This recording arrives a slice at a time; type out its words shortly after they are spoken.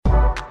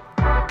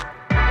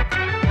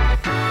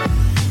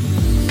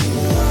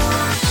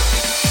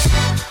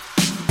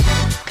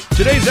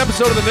Today's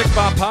episode of the Nick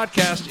Bob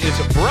Podcast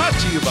is brought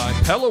to you by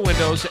Pella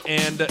Windows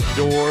and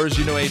Doors.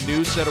 You know, a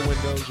new set of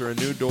windows or a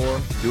new door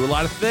do a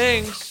lot of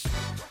things.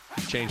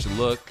 Change the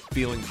look,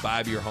 feeling,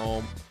 vibe of your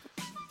home.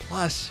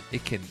 Plus,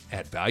 it can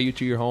add value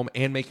to your home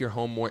and make your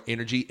home more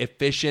energy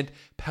efficient.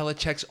 Pella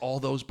checks all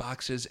those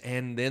boxes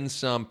and then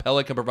some.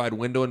 Pella can provide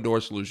window and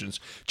door solutions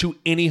to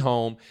any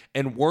home,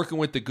 and working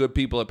with the good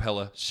people at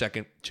Pella,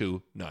 second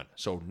to none.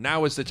 So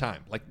now is the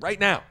time, like right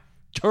now,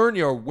 turn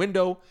your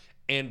window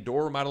and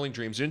door remodeling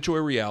dreams into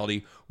a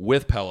reality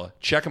with Pella.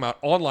 Check them out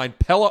online,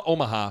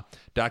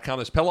 PellaOmaha.com.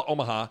 That's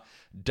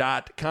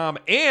PellaOmaha.com.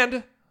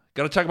 And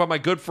got to talk about my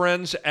good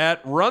friends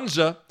at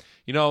Runza.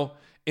 You know,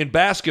 in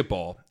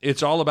basketball,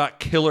 it's all about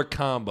killer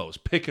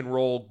combos, pick and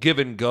roll, give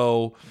and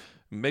go.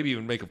 Maybe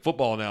even make a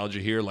football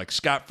analogy here, like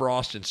Scott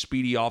Frost and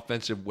speedy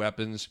offensive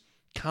weapons.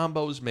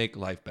 Combos make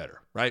life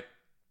better, right?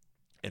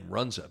 And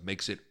Runza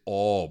makes it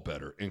all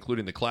better,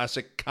 including the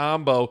classic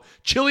combo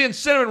chili and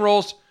cinnamon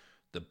rolls.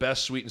 The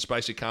best sweet and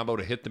spicy combo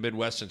to hit the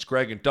Midwest since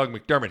Greg and Doug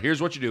McDermott. Here's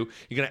what you do.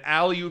 You're going to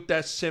alley-oop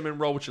that cinnamon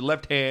roll with your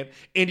left hand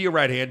into your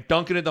right hand,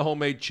 dunk it in the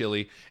homemade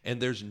chili,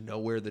 and there's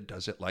nowhere that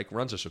does it like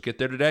Runza. So get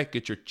there today.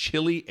 Get your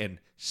chili and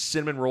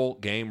cinnamon roll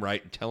game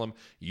right and tell them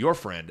your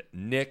friend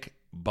Nick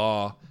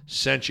Baugh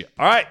sent you.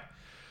 All right.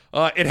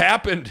 It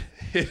happened.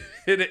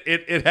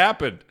 It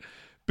happened.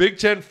 Big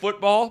Ten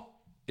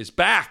football is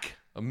back.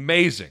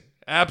 Amazing.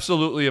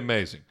 Absolutely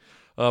amazing.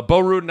 Bo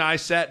Ruud and I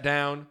sat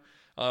down.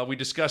 We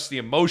discussed the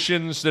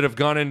emotions that have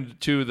gone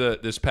into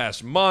this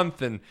past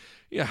month and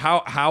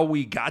how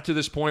we got to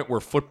this point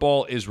where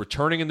football is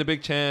returning in the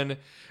Big Ten,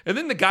 and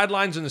then the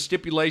guidelines and the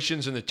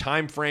stipulations and the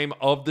time frame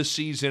of the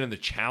season and the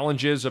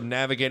challenges of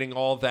navigating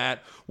all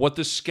that, what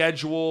the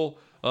schedule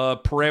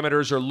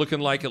parameters are looking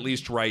like, at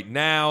least right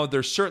now.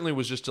 There certainly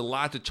was just a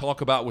lot to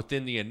talk about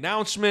within the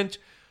announcement.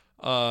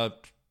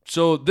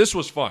 So this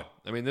was fun.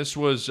 I mean, this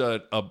was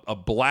a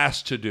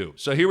blast to do.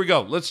 So here we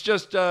go. Let's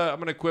just, I'm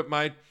going to quit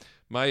my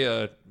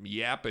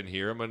yapping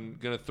here. I'm going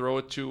to throw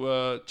it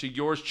to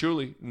yours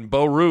truly and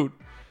Bo Ruud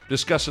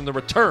discussing the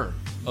return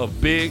of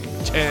Big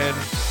Ten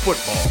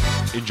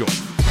football. Enjoy.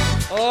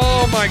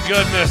 Oh, my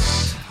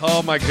goodness.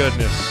 Oh, my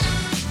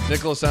goodness.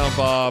 Nicholas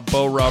Allenbaugh,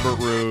 Bo Robert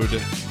Ruud.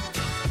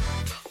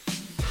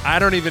 I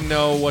don't even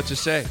know what to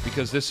say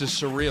because this is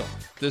surreal.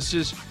 This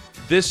is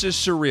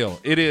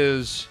surreal. It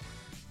is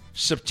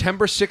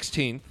September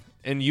 16th,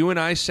 and you and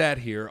I sat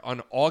here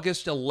on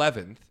August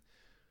 11th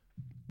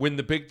when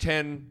the Big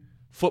Ten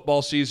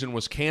football season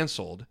was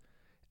canceled,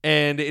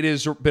 and it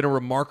has been a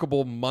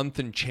remarkable month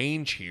and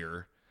change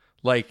here.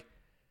 Like,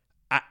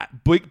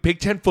 Big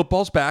Ten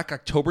football's back.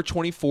 October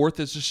 24th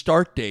is the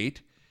start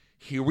date.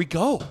 Here we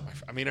go.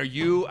 I mean, are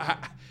you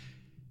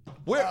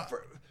where?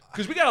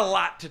 Because we got a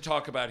lot to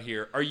talk about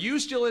here. Are you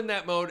still in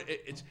that mode?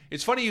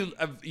 It's funny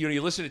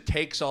you listen to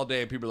takes all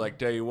day and people are like,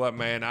 tell you what,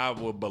 man, I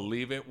will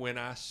believe it when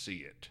I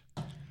see it.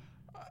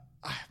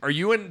 Are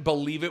you in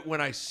believe it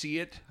when I see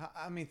it?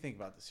 I mean, think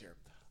about this here.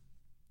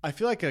 I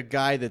feel like a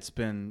guy that's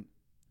been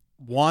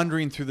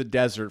wandering through the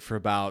desert for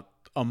about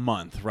a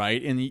month,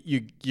 right? And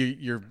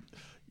you're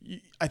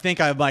I think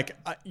I'm like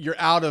you're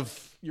out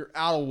of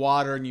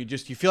water, and you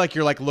feel like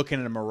you're like looking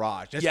at a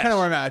mirage. That's kind of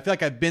where I'm at. I feel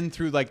like I've been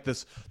through like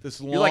this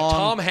long. You're like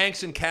Tom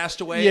Hanks in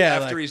Castaway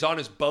after he's on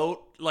his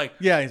boat. Like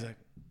he's like.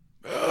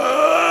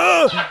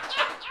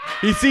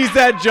 He sees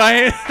that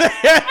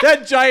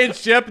giant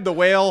ship, the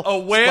whale. A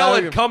whale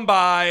had come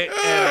by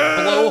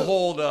and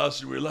blowholed us,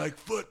 and we're like,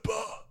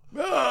 football.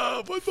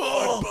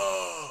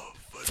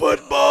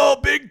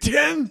 Football, Big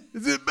Ten.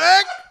 Is it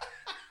back?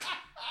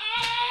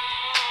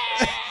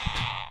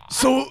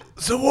 So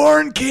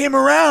Warren came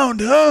around,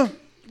 huh?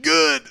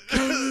 Good.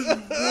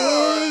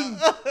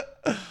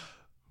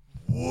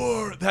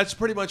 Warren. That's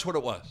pretty much what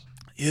it was.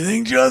 You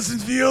think Justin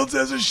Fields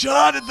has a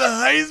shot at the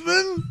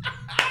Heisman?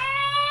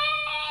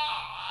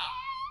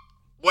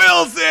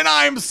 Wilson,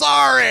 I'm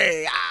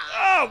sorry.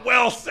 Oh,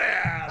 Wilson.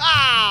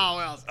 Oh,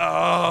 Wilson.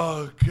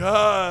 Oh,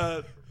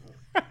 God.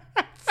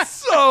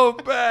 So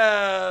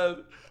bad.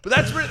 But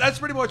that's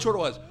pretty much what it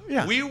was.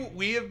 Yeah.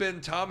 We have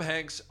been Tom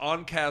Hanks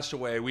on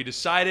Castaway. We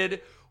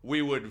decided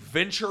we would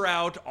venture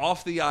out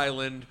off the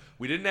island.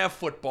 We didn't have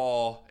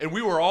football, and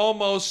we were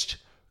almost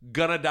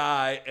gonna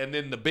die, and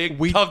then the big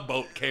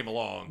tugboat came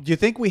along. Do you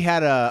think we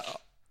had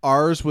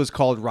ours was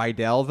called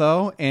Rydell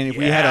though, and if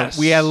we had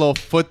a little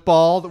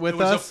football with us.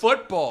 It was a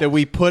football that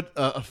we put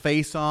a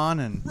face on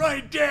and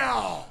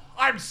Rydell.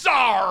 I'm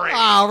sorry.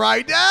 Oh,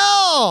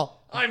 Rydell.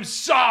 I'm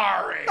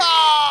sorry.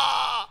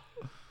 Ah!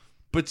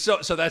 But so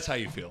that's how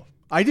you feel.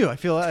 I do. I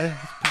feel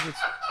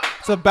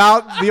it's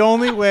about the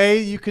only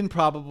way you can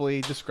probably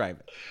describe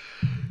it.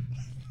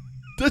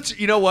 That's,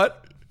 you know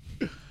what?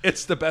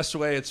 It's the best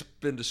way it's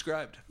been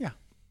described. Yeah.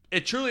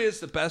 It truly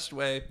is the best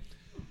way,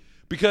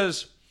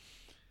 because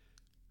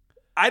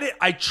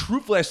I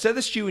truthfully, I said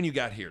this to you when you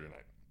got here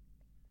tonight.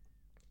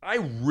 I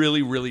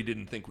really, really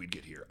didn't think we'd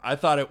get here. I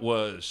thought it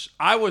was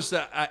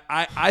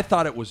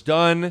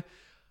done.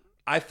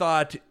 I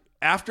thought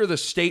after the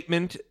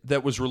statement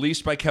that was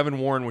released by Kevin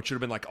Warren, which should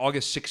have been like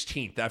August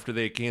 16th after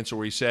they canceled,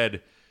 where he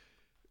said,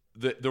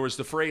 there was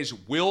the phrase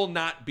 "will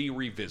not be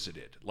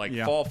revisited," like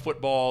Yeah. fall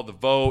football, the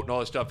vote, and all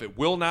that stuff. It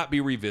will not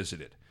be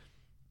revisited.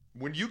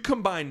 When you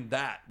combine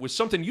that with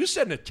something you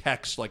said in a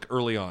text like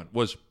early on,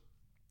 was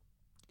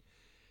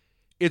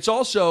it's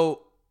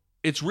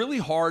really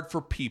hard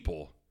for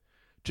people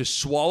to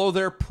swallow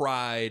their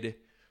pride,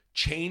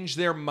 change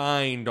their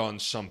mind on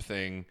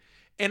something.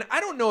 And I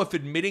don't know if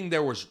admitting they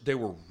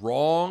were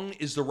wrong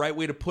is the right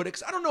way to put it,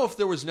 because I don't know if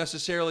there was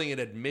necessarily an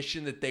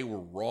admission that they were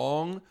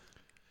wrong.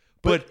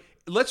 But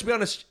let's be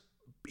honest,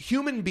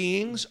 human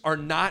beings are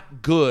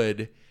not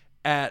good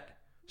at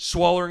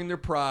swallowing their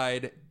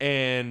pride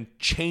and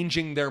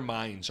changing their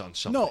minds on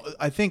something. No,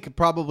 I think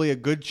probably a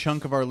good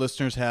chunk of our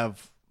listeners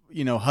have,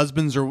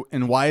 husbands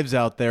and wives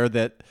out there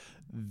that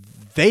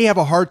they have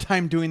a hard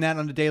time doing that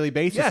on a daily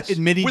basis, Yes.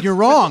 admitting you're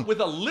wrong. With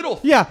a little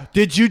thing. Yeah.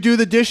 Did you do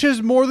the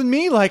dishes more than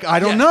me? Like, I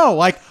don't Yes. know.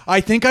 Like, I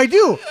think I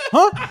do.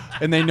 Huh?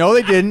 And they know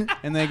they didn't.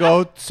 And they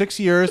go 6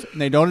 years and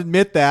they don't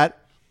admit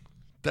that.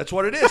 That's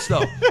what it is,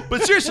 though.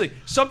 But seriously,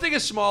 something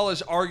as small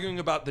as arguing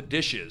about the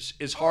dishes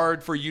is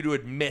hard for you to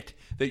admit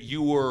that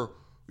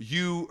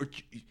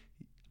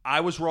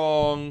I was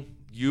wrong,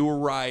 you were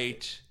right.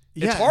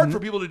 It's Yeah, hard for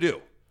people to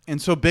do.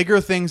 And so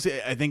bigger things,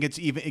 I think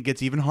it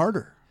gets even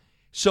harder.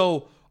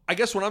 So I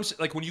guess when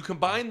when you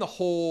combine the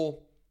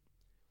whole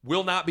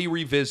will not be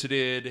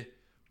revisited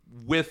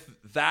with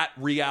that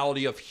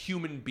reality of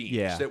human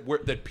beings,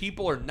 that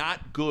people are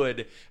not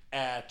good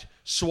at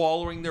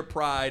swallowing their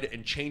pride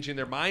and changing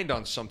their mind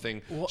on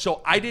something.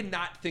 So I did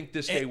not think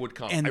this day would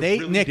come. And I they,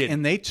 really Nick, didn't.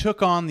 and they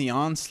took on the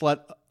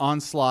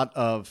onslaught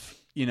of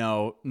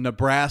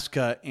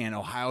Nebraska and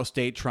Ohio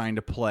State trying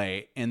to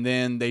play, and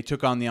then they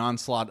took on the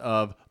onslaught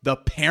of the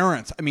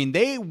parents. I mean,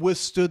 they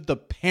withstood the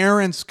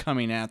parents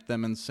coming at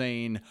them and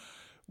saying,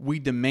 "We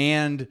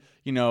demand,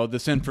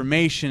 this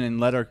information and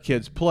let our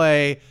kids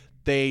play."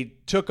 They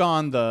took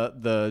on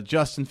the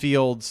Justin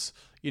Fields,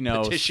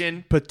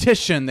 petition.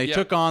 They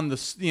took on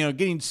the,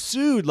 getting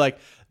sued. Like,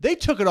 they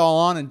took it all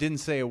on and didn't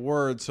say a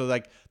word. So,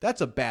 like,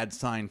 that's a bad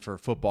sign for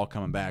football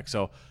coming back.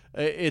 So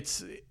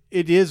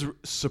it is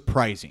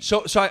surprising.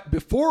 So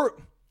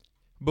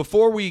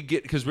before we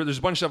get, because there's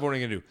a bunch of stuff we're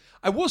going to do,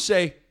 I will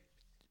say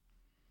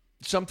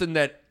something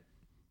that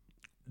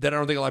I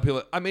don't think a lot of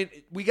people. I mean,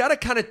 we got to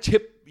kind of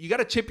tip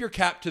your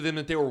cap to them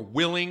that they were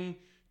willing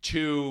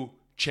to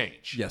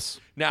change. Yes.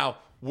 Now,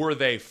 were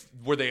they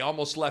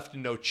almost left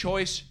in no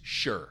choice?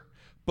 Sure,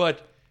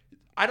 but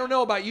I don't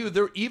know about you.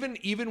 There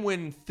even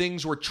when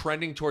things were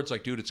trending towards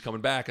like, dude, it's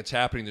coming back, it's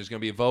happening, there's going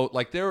to be a vote.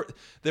 Like there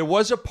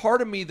was a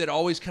part of me that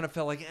always kind of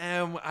felt like,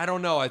 I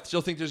don't know. I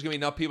still think there's going to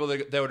be enough people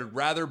that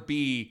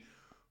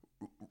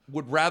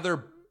would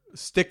rather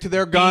stick to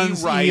their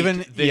guns, right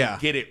even than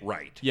get it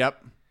right.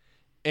 Yep.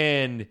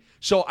 And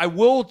so I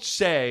will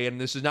say, and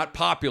this is not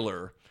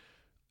popular,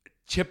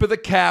 tip of the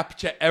cap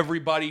to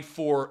everybody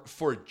for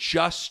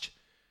just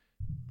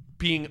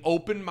being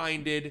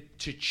open-minded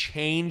to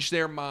change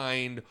their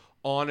mind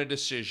on a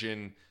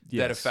decision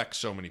that affects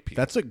so many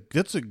people. That's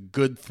a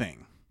good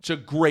thing. It's a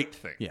great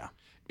thing. Yeah.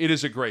 It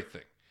is a great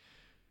thing.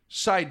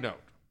 Side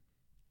note,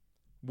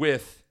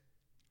 with,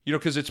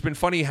 because it's been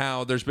funny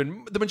how the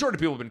majority of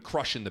people have been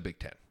crushing the Big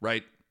Ten,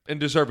 right? And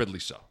deservedly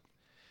so.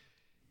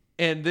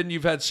 And then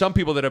you've had some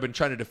people that have been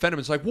trying to defend them.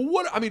 It's like, well,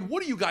 what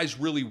do you guys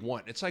really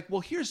want? It's like, well,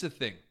 here's the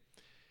thing.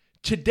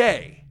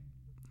 Today,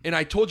 and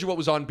I told you what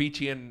was on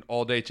BTN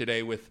all day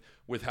today with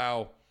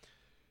how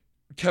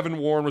Kevin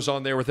Warren was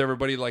on there with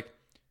everybody. Like,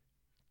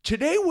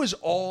 today was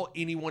all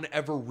anyone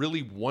ever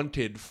really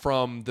wanted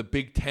from the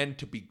Big Ten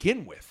to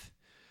begin with.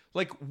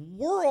 Like,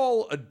 we're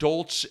all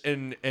adults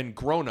and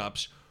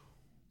grown-ups.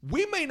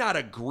 We may not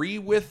agree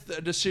with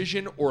a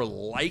decision or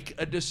like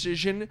a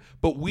decision,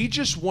 but we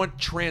just want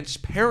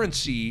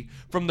transparency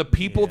from the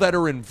people that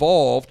are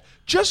involved.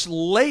 Just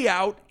lay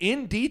out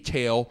in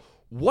detail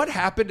what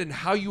happened and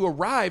how you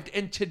arrived.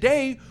 And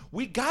today,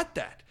 we got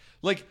that.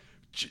 Like,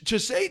 to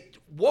say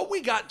what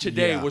we got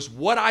today was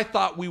what I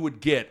thought we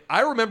would get.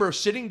 I remember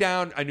sitting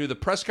down. I knew the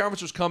press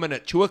conference was coming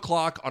at 2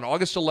 o'clock on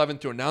August 11th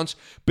to announce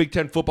Big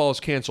Ten football is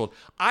canceled.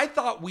 I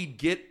thought we'd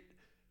get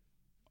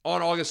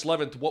on August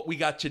 11th what we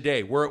got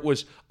today, where it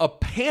was a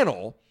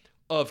panel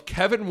of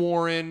Kevin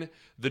Warren,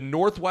 the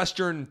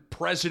Northwestern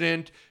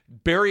president,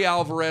 Barry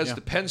Alvarez,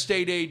 the Penn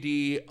State AD,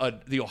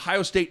 the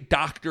Ohio State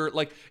doctor,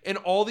 and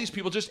all these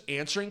people just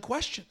answering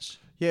questions.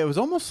 Yeah, it was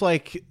almost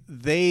like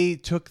they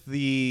took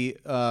the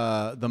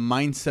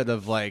mindset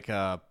of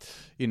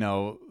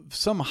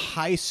some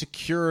high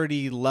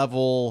security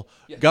level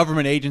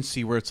government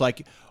agency where it's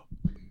like,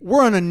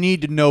 we're on a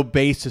need to know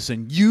basis,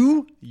 and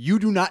you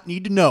do not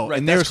need to know. Right,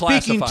 and they're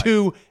speaking classified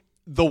to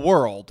the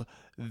world.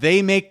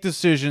 They make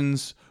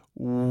decisions.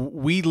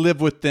 We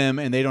live with them,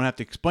 and they don't have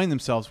to explain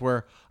themselves.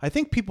 Where I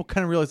think people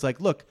kind of realize,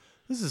 like, look,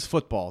 this is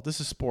football. This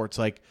is sports.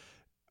 Like,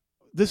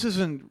 this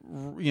isn't,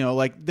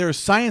 there's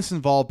science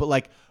involved,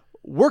 but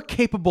we're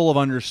capable of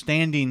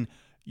understanding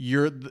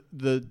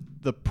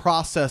the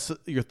process,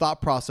 your thought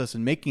process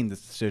in making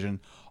this decision.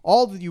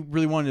 All that you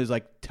really wanted is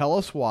tell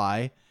us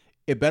why.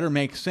 It better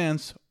make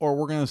sense, or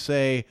we're going to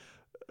say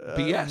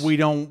BS. We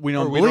don't we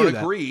believe don't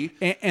that. agree.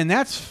 And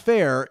that's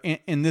fair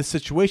in this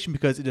situation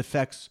because it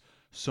affects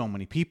so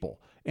many people.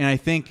 And I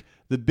think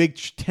the Big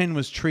Ten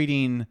was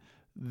treating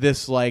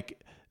this like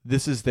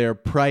this is their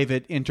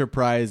private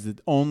enterprise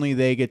that only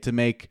they get to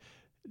make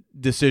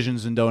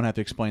decisions and don't have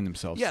to explain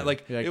themselves. Yeah,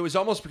 it was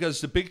almost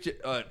because the Big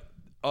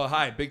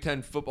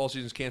Ten football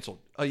season's canceled.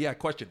 Yeah,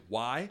 question.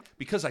 Why?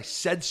 Because I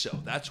said so.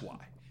 That's why.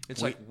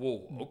 It's like,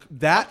 whoa.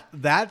 Okay.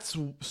 That's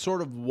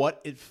sort of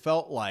what it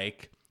felt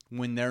like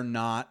when they're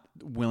not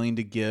willing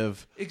to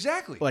give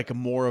exactly like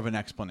more of an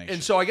explanation.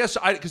 And so I guess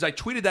because I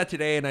tweeted that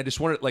today, and I just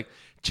wanted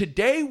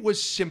today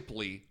was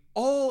simply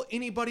all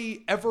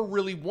anybody ever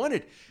really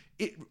wanted.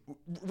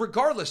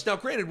 Regardless, now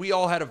granted, we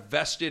all had a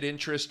vested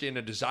interest in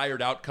a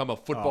desired outcome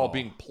of football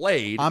being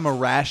played. I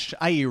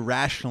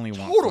irrationally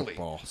want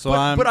football. So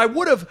but I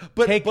would have.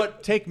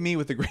 But take me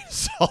with a grain of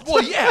salt.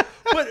 Well, yeah,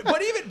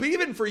 but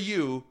even for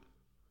you,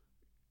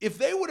 if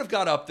they would have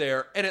got up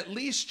there and at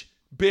least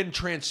been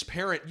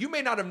transparent, you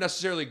may not have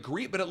necessarily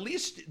agreed, but at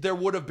least there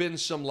would have been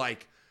some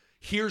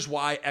here's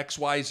why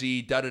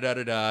XYZ da da da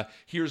da da.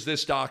 Here's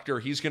this doctor.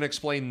 He's going to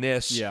explain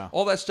this. Yeah,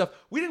 all that stuff.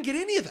 We didn't get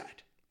any of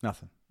that.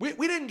 Nothing. We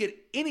didn't get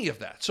any of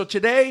that. So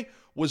today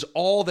was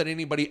all that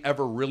anybody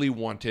ever really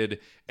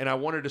wanted. And I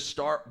wanted to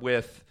start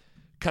with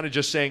kind of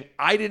just saying,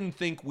 I didn't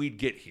think we'd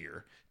get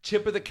here.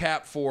 Tip of the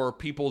cap for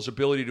people's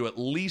ability to at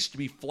least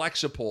be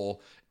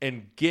flexible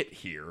and get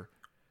here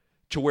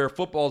to where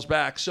football's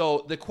back.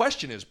 So the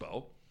question is,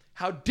 Bo,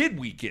 how did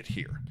we get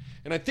here?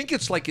 And I think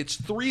it's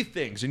three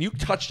things, and you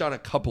touched on a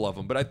couple of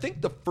them. But I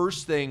think the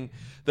first thing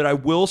that I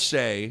will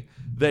say,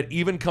 that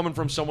even coming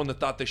from someone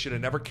that thought they should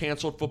have never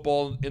canceled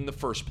football in the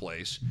first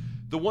place,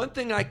 the one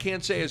thing I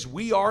can say is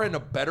we are in a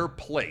better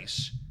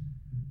place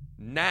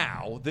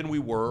now than we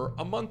were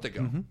a month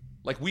ago.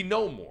 Mm-hmm. We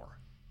know more.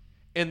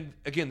 And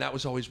again, that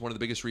was always one of the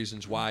biggest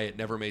reasons why it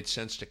never made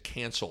sense to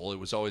cancel. It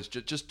was always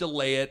just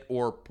delay it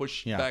or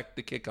push back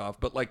the kickoff.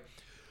 But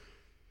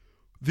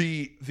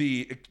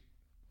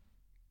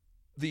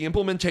the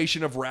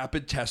implementation of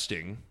rapid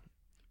testing,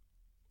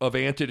 of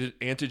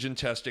antigen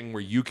testing,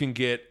 where you can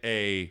get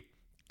a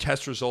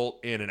test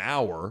result in an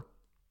hour,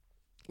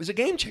 is a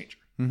game changer.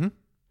 Mm-hmm.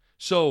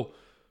 So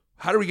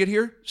how do we get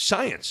here?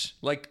 Science.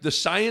 The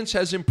science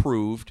has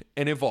improved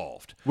and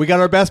evolved. We got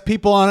our best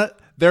people on it.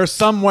 They're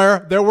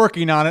somewhere. They're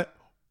working on it.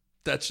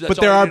 But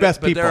they're our best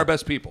people. They're our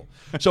best people.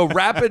 So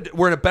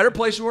we're in a better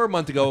place than we were a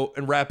month ago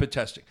in rapid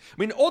testing. I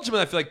mean,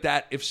 ultimately, I feel like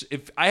that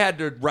if I had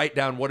to write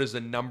down what is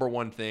the number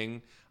one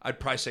thing, I'd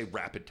probably say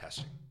rapid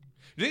testing.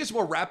 You think it's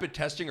more rapid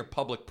testing or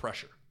public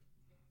pressure?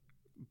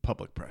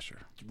 Public pressure.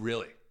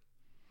 Really?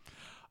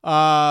 Because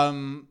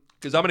I'm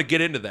going to get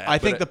into that. I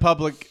think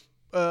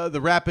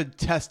the rapid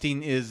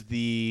testing is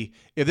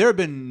if there had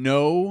been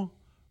no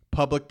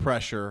public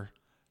pressure,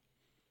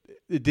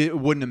 it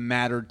wouldn't have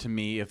mattered to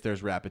me if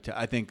there's rapid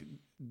testing. I think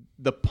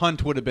the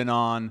punt would have been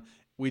on.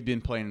 We'd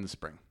been playing in the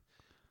spring.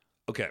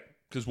 Okay,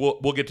 because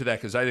we'll get to that,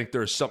 because I think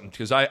there's something,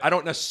 because I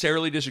don't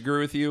necessarily disagree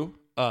with you,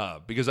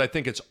 because I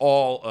think it's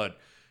all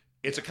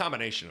it's a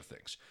combination of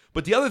things.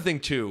 But the other thing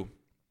too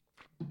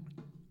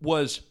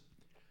was,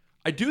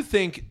 I do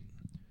think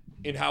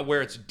in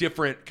where it's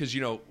different, because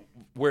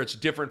where it's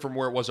different from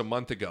where it was a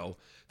month ago,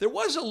 there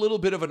was a little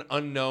bit of an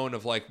unknown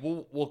of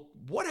well,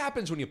 what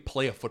happens when you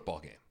play a football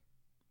game?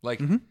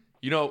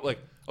 Mm-hmm.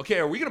 Okay,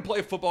 are we going to play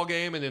a football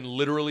game and then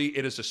literally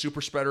it is a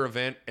super spreader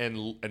event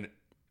and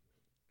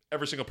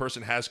every single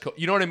person has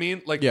you know what I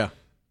mean? Yeah.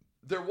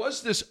 There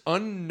was this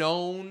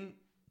unknown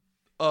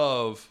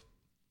of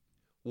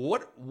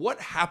what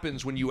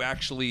happens when you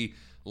actually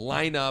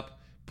line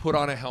up, put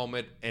on a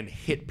helmet, and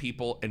hit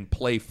people and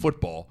play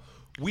football.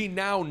 We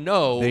now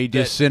know they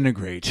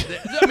disintegrate.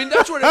 I mean,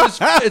 that's what it was.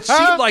 It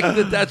seemed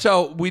like that's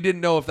how we didn't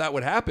know if that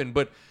would happen,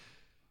 but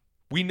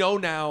we know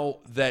now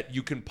that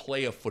you can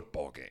play a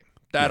football game.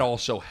 That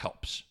also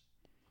helps.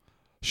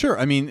 Sure.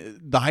 I mean,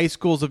 the high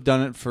schools have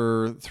done it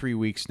for 3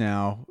 weeks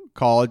now.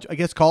 College, I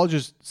guess college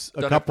is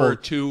a couple, for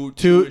two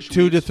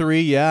to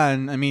three. Yeah.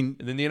 And I mean,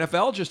 and then the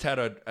NFL just had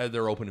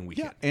their opening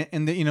weekend. Yeah.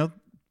 And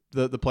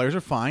the players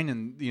are fine.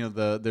 And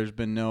there's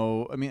been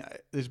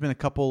there's been a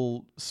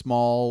couple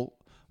small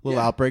little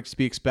outbreaks to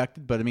be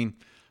expected, but I mean,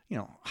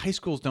 high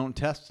schools don't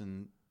test,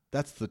 and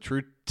that's the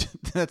truth.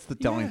 That's the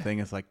telling thing.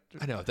 It's I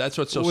know that's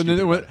what's so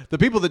stupid. The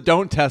people that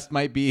don't test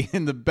might be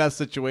in the best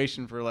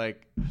situation for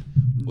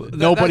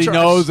nobody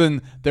knows,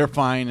 and they're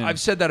fine. And I've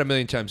said that a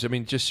million times. I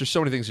mean, just there's so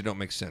many things that don't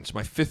make sense.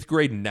 My 5th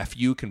grade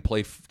nephew can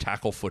play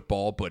tackle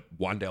football, but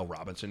Wan'Dale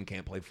Robinson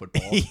can't play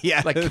football.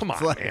 Yeah, come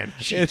on, man.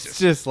 Jesus. It's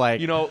just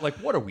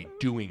what are we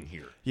doing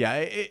here?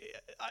 Yeah,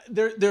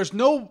 there's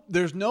no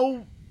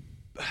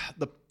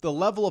the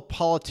level of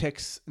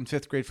politics in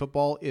 5th grade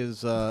football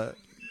is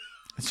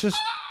it's just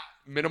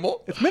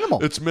minimal. It's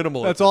minimal. It's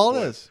minimal. That's all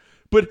it is.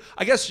 But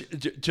I guess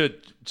to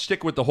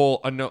stick with the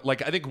whole unknown, I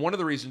think one of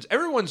the reasons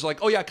everyone's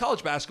oh yeah,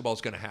 college basketball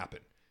is going to happen,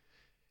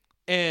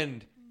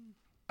 and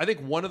I think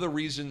one of the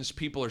reasons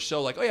people are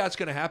so like, oh yeah, it's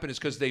going to happen is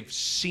because they've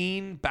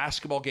seen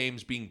basketball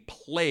games being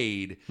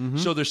played.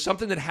 So there's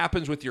something that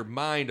happens with your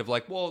mind of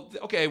like, well,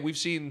 okay, we've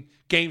seen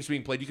games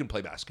being played. You can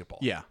play basketball.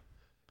 Yeah.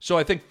 So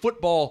I think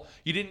football,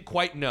 you didn't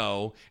quite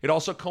know. It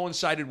also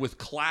coincided with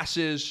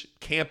classes,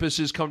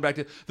 campuses coming back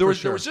to. There was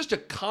just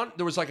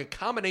there was like a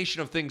combination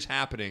of things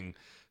happening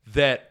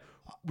that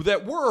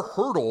were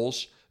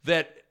hurdles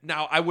that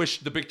now I wish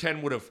the Big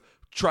Ten would have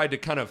tried to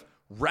kind of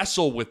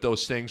wrestle with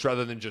those things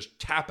rather than just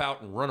tap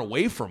out and run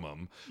away from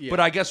them. Yeah.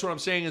 But I guess what I'm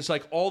saying is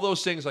like all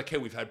those things like, hey,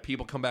 we've had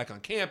people come back on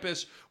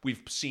campus.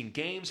 We've seen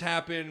games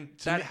happen.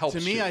 That helps.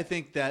 To me, too. I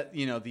think that,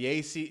 the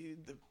AC,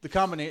 the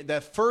combination,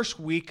 that first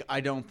week,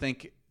 I don't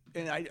think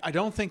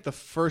the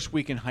first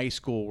week in high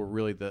school were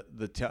really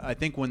I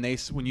think when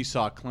you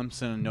saw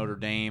Clemson and Notre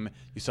Dame,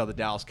 you saw the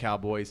Dallas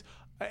Cowboys,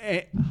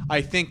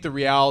 I think the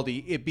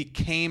reality, it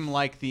became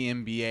like the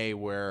NBA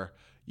where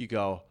you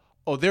go,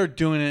 oh, they're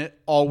doing it.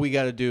 All we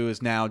got to do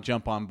is now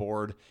jump on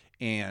board,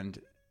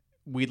 and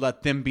we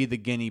let them be the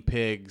guinea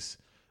pigs.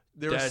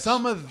 There was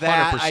some of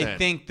that. 100%. I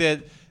think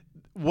that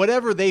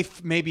whatever they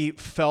maybe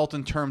felt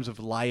in terms of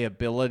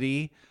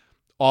liability,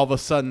 all of a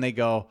sudden they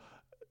go,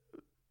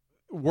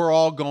 we're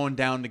all going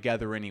down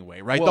together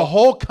anyway, right? Well, the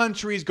whole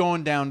country's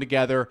going down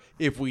together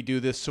if we do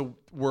this, so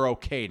we're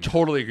okay now.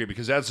 Totally agree,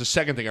 because that's the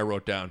second thing I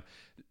wrote down.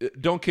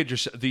 Don't kid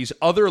yourself. These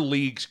other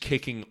leagues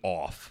kicking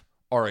off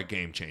are a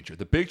game changer.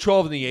 The Big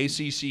 12 and the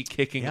ACC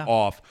kicking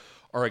off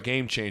are a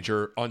game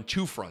changer on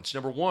two fronts.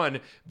 Number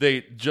one,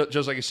 they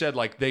just like I said,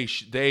 like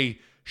they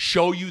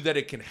show you that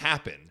it can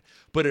happen,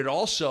 but it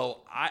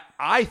also,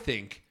 I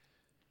think,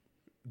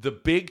 the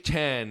Big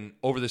Ten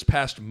over this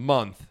past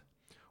month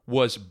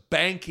was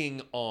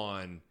banking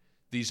on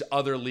these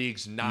other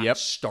leagues not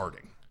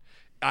starting.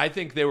 I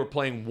think they were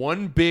playing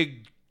one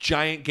big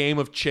giant game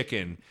of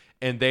chicken.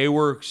 And they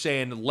were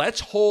saying,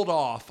 let's hold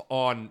off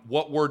on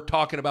what we're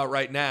talking about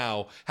right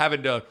now,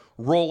 having to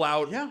roll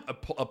out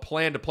a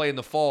plan to play in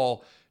the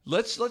fall.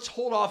 Let's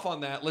hold off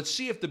on that. Let's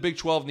see if the Big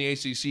 12 and the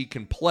ACC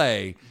can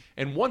play.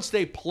 And once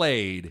they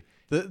played,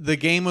 the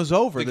game was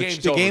over.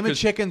 The game of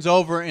chicken's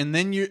over. And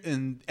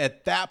then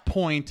at that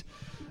point,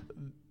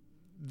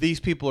 these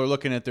people are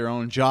looking at their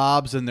own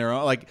jobs and their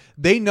own, like,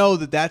 they know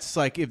that's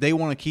like, if they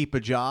want to keep a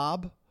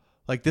job,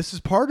 like, this is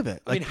part of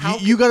it. Like,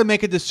 you got to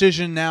make a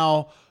decision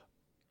now.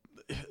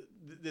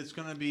 It's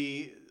going to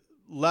be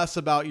less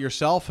about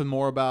yourself and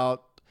more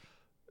about,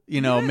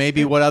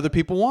 maybe what other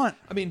people want.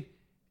 I mean,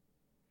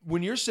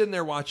 when you're sitting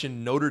there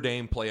watching Notre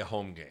Dame play a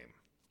home game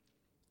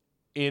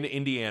in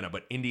Indiana,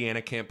 but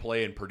Indiana can't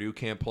play and Purdue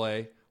can't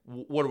play,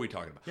 what are we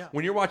talking about? Yeah.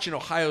 When you're watching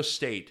Iowa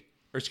State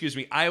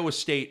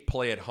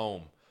play at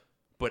home,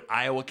 but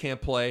Iowa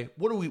can't play,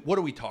 what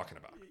are we talking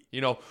about?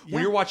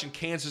 When you're watching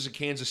Kansas and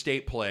Kansas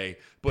State play,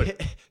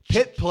 but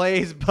Pitt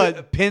plays,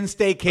 but Penn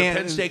State can't.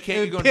 Penn State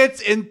can't. Pitt's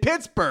in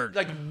Pittsburgh.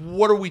 Like,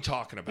 what are we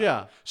talking about?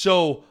 Yeah.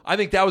 So I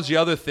think that was the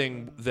other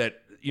thing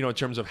that, in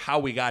terms of how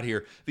we got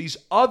here, these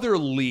other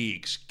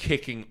leagues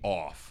kicking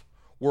off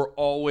were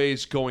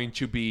always going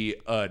to be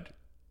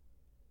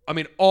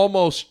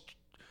almost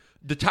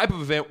the type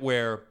of event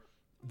where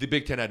the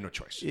Big Ten had no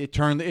choice.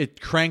 It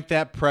cranked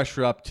that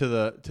pressure up to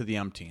the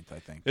umpteenth, I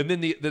think. And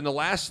then the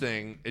last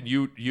thing, and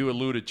you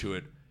alluded to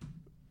it,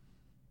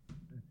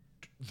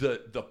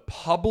 the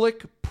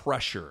public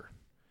pressure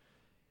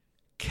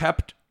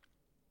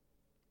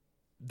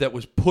that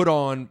was put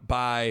on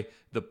by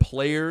the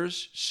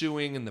players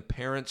suing and the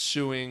parents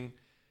suing.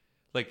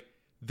 Like,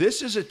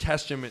 this is a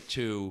testament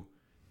to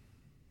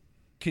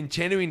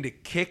continuing to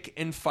kick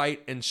and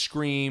fight and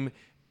scream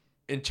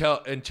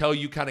until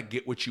you kind of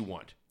get what you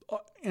want.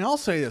 And I'll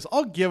say this,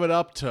 I'll give it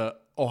up to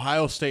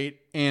Ohio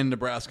State and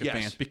Nebraska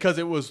fans, because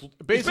it was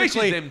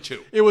basically them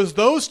two. It was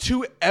those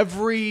two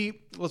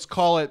every, let's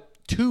call it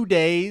 2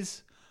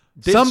 days.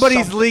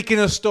 Somebody's leaking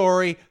a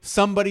story.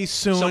 Somebody's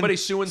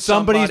suing.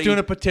 Somebody's doing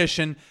a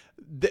petition.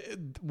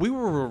 We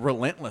were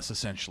relentless,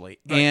 essentially.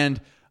 Right.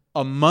 And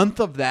a month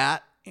of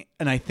that,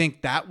 and I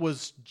think that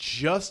was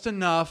just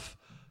enough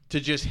to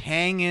just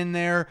hang in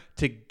there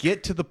to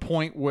get to the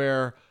point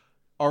where,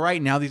 all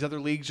right, now these other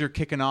leagues are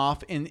kicking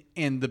off, and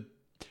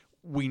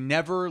we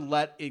never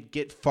let it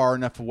get far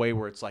enough away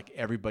where it's like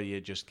everybody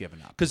had just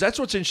given up. Because that's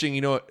what's interesting.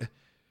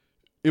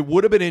 It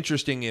would have been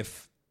interesting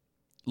if,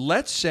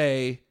 let's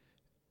say,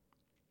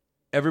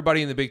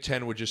 everybody in the Big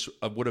Ten would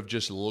have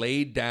just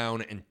laid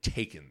down and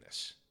taken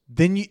this.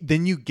 Then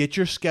you get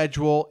your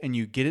schedule and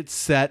you get it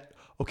set.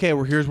 Okay,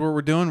 here's what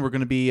we're doing. We're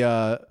going to be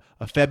a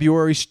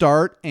February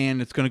start,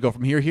 and it's going to go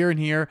from here, here, and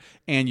here.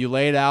 And you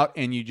lay it out,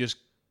 and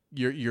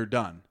you're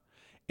done.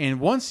 And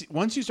once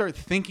you start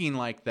thinking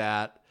like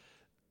that,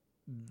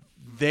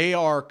 they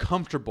are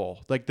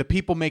comfortable. Like, the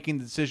people making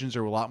the decisions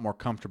are a lot more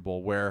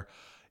comfortable, where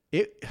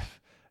it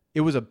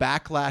was a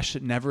backlash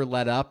that never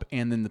let up,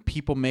 and then the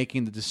people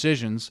making the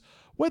decisions,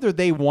 whether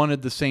they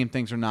wanted the same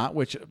things or not,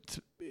 which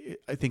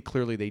I think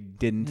clearly they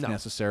didn't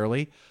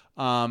necessarily,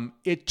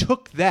 it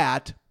took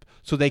that,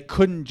 so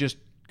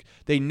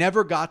they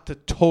never got to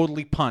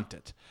totally punt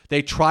it.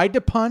 They tried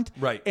to punt,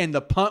 right, and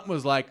the punt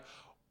was like,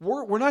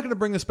 we're not going to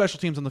bring the special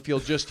teams on the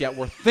field just yet.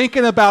 We're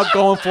thinking about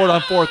going for it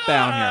on 4th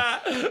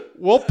down here.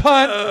 We'll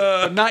punt,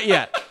 but not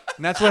yet.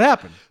 And that's what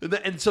happened.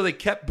 And so they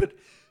kept, but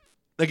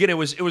again, it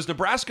was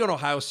Nebraska and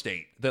Ohio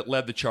State that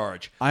led the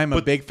charge. I'm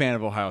a big fan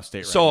of Ohio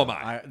State. So now. am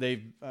I.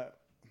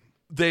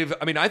 They've.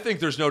 I mean, I think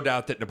there's no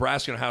doubt that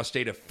Nebraska and Ohio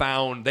State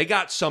they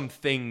got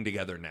something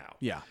together now.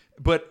 Yeah.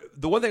 But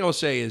the one thing I'll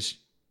say is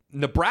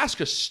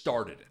Nebraska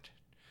started it.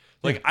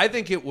 Like, I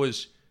think it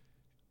was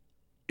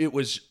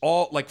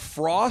all like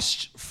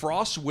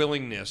Frost's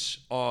willingness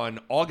on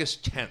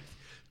August 10th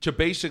to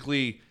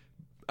basically,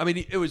 I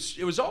mean, it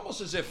was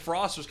almost as if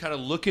Frost was kind of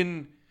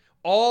looking,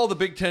 all the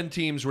Big Ten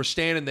teams were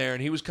standing there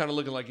and he was kind of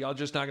looking like, y'all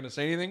just not going to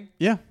say anything?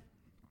 Yeah.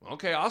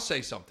 Okay, I'll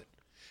say something.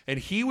 And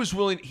he was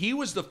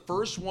the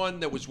first one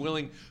that was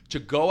willing to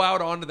go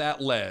out onto that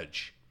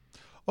ledge.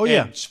 Oh,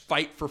 yeah. And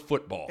fight for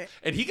football.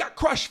 And he got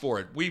crushed for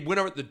it. We went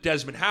over to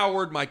Desmond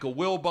Howard, Michael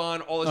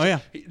Wilbon, all this. Oh, yeah.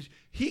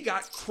 He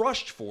got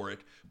crushed for it,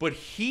 but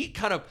he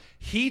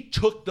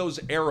took those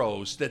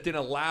arrows that then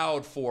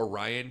allowed for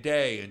Ryan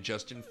Day and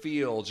Justin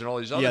Fields and all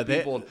these other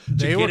people to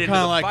get into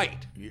the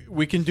fight.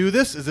 We can do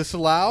this? Is this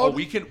allowed? Oh,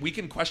 we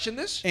can question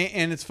this?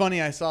 And it's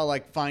funny, I saw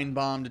like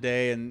Feinbaum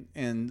today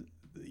and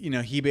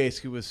he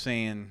basically was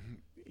saying,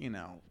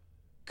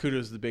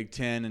 kudos to the Big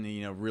Ten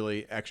and,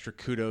 really extra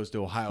kudos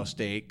to Ohio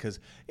State because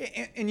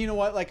and you know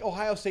what? Like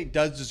Ohio State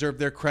does deserve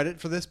their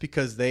credit for this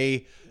because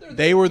they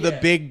were the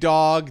big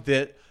dog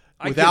that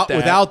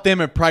without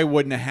them it probably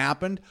wouldn't have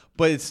happened.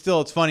 But it's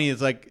funny.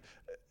 It's like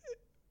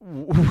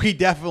we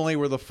definitely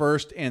were the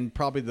first and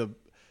probably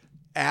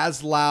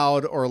as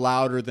loud or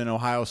louder than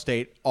Ohio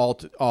State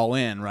all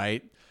in,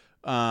 right?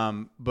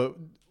 But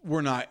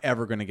we're not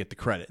ever going to get the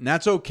credit. And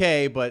that's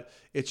okay, but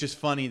it's just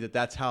funny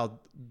that's how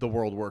the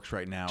world works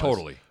right now.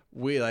 Totally.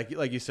 We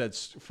like you said,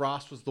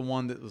 Frost was the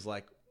one that was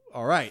like,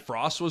 all right.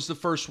 Frost was the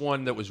first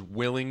one that was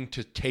willing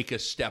to take a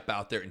step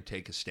out there and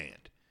take a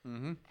stand.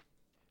 Mm-hmm.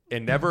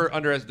 And never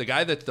the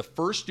guy that's the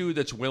first dude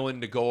that's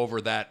willing to go over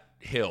that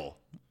hill.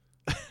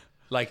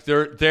 Like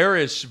there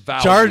is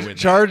value in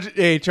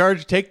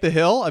charge, take the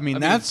hill. I mean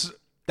that's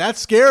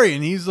scary,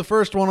 and he's the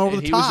first one over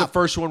the top. He was the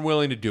first one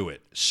willing to do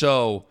it.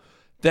 So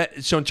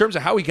in terms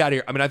of how we got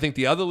here, I mean, I think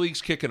the other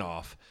league's kicking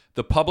off.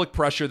 The public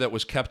pressure that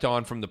was kept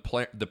on from the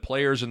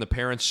players and the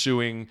parents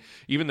suing,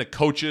 even the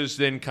coaches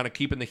then kind of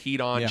keeping the heat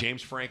on,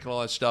 James Frank and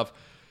all that stuff.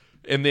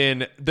 And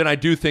then I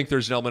do think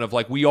there's an element of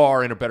like we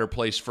are in a better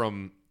place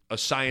from a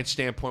science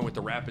standpoint with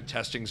the rapid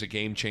testing is a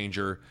game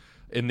changer.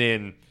 And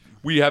then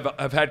we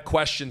have had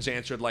questions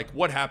answered like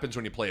what happens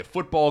when you play a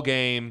football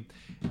game,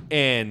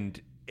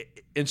 and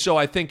so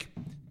I think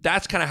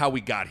that's kind of how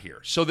we got here.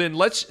 So then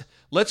let's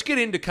get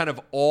into kind of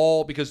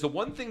because the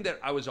one thing that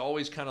I was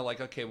always kind of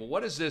like, okay, well,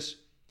 what is this?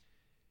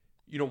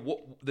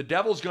 The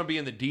devil's going to be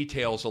in the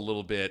details a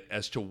little bit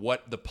as to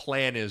what the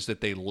plan is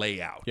that they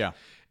lay out. Yeah.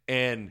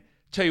 And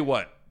tell you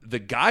what, the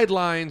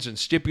guidelines and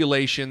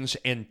stipulations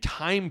and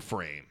time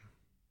frame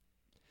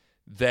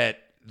that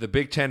the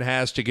Big Ten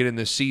has to get in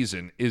this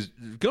season is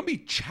going to be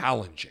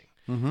challenging.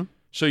 Mm-hmm.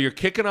 So you're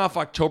kicking off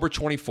October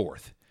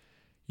 24th.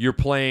 You're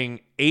playing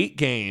 8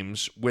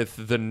 games with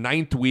the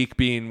 9th week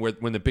being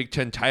when the Big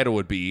Ten title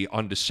would be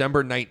on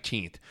December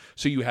 19th.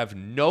 So you have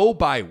no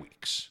bye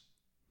weeks.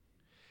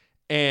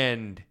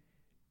 And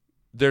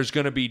there's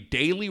going to be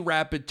daily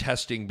rapid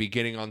testing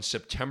beginning on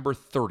September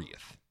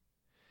 30th.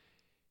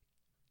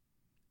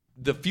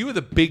 The few of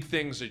the big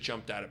things that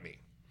jumped out at me.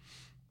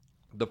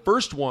 The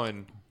first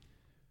one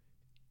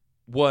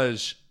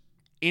was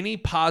any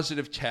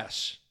positive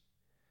tests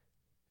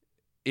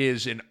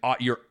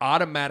you're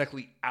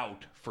automatically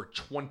out for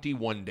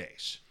 21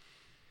 days.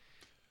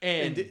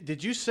 And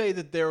did you say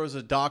that there was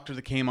a doctor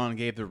that came on and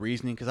gave the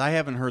reasoning? Because I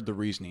haven't heard the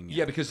reasoning yet.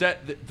 Yeah, because that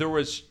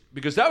was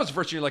the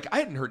first year. Like I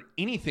hadn't heard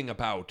anything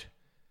about.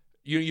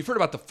 You've heard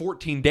about the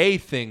 14-day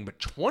thing, but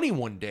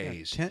 21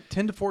 days,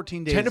 10 to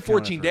 14 days, 10 to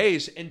 14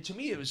 days, and to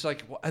me it was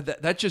like well,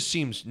 that just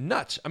seems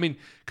nuts. I mean,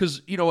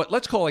 because you know what?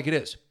 Let's call it like it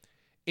is.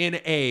 In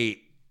a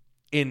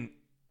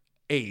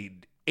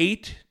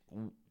 8,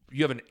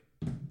 you have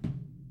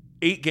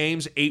 8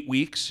 games, 8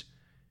 weeks.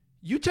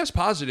 You test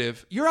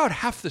positive, you're out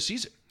half the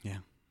season. Yeah.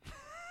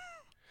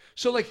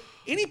 So, like,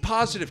 any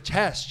positive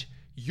test,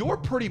 you're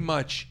pretty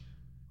much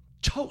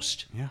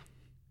toast. Yeah.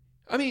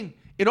 I mean,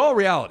 in all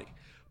reality.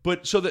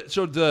 But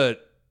the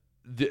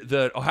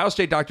Ohio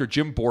State doctor,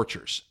 Jim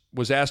Borchers,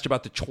 was asked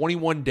about the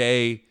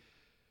 21-day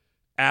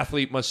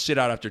athlete must sit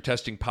out after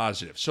testing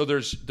positive. So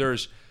there's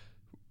the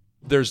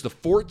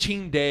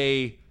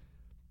 14-day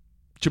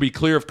to be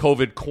clear of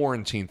COVID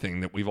quarantine thing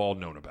that we've all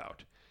known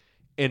about.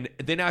 And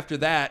then after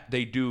that,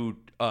 they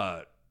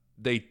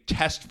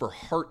test for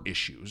heart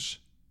issues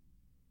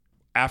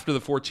after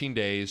the 14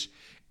 days,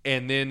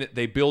 and then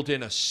they built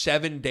in a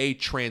 7-day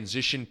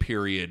transition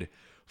period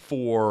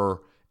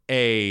for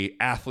a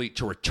athlete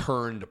to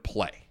return to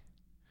play.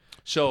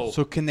 So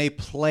can they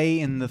play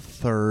in the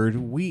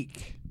 3rd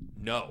week?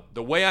 No.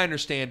 The way I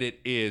understand it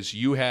is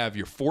you have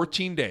your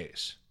 14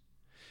 days.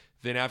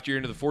 Then after you're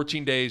into the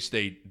 14 days,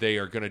 they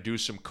are going to do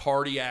some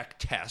cardiac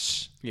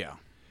tests. Yeah.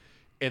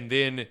 and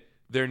then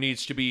there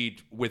needs to be,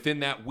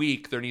 within that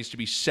week, there needs to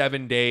be a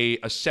 7-day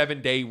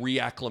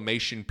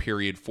reacclimation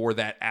period for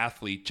that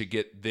athlete to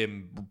get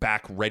them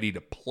back ready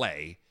to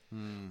play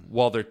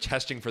while they're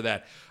testing for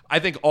that. I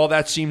think all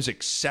that seems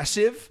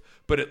excessive,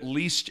 but at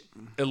least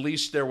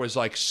there was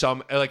like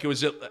some, like it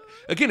was,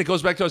 again, it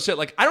goes back to what I said,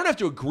 like, I don't have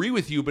to agree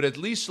with you, but at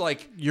least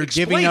like you're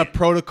giving a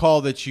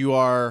protocol that you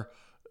are,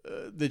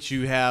 that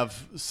you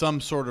have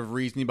some sort of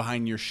reasoning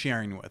behind you're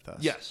sharing with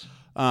us. Yes.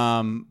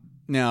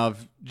 Now,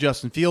 if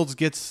Justin Fields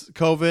gets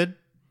COVID,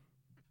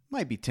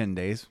 might be 10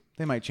 days.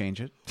 They might change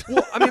it.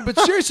 Well, I mean, but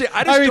seriously,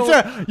 I just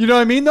don't. You know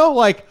what I mean, though?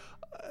 Like,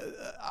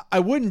 I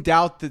wouldn't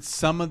doubt that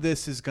some of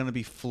this is going to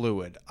be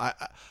fluid.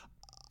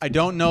 I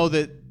don't know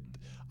that.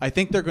 I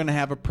think they're going to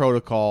have a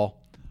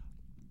protocol,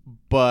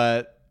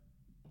 but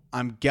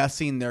I'm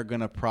guessing they're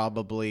going to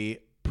probably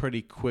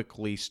pretty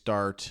quickly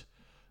start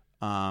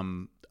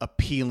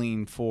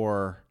appealing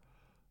for,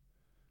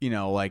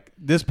 like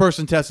this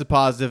person tested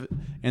positive,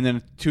 and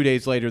then 2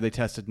 days later they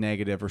tested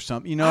negative or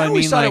something. You know what I mean? I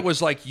always thought it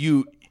was like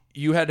you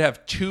had to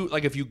have two.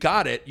 Like if you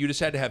got it, you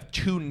just had to have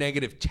 2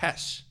 negative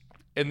tests,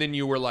 and then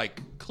you were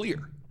like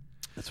clear.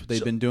 That's what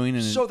they've been doing,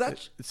 and so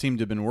it seemed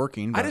to have been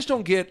working. I just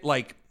don't get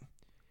like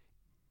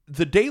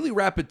the daily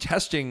rapid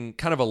testing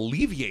kind of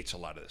alleviates a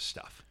lot of this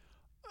stuff.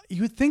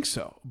 You would think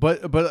so,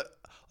 but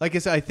like I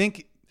said, I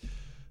think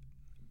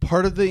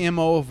part of the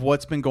MO of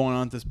what's been going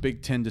on with this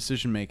Big Ten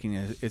decision making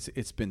is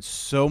it's been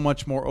so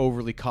much more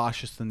overly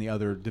cautious than the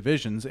other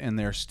divisions, and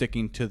they're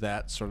sticking to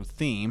that sort of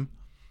theme.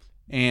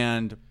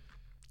 And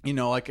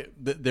like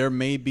they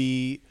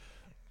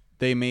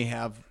may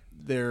have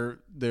their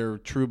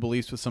true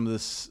beliefs with some of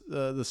this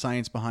the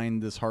science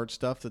behind this heart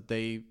stuff that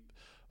they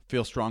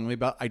feel strongly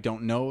about. I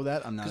don't know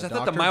that. I'm not a doctor.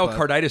 Because I thought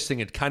the myocarditis thing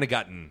had kind of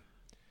gotten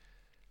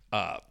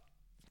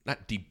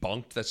not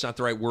debunked. That's not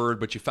the right word,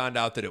 but you found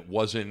out that it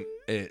wasn't.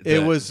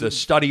 It was the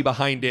study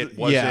behind it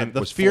wasn't. Yeah, the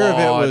was fear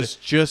flawed. of it was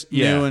just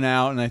new and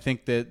out, and I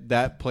think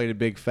that played a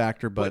big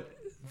factor. But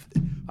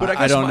I guess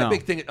I don't know.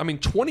 Big thing. I mean,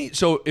 20.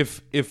 So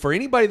if for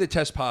anybody that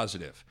tests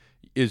positive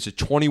is a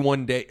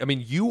 21 day. I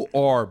mean, you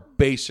are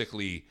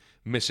basically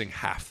missing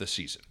half the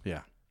season.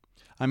 Yeah,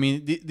 I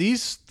mean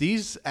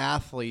these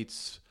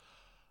athletes,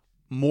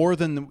 more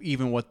than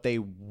even what they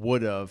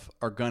would have,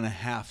 are going to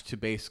have to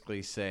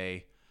basically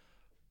say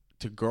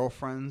to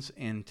girlfriends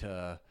and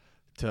to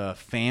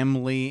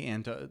family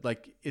and to,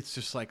 like, it's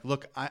just like,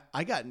 look,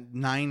 I got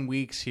 9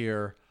 weeks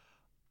here.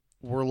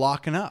 We're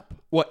locking up.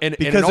 Well, and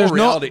because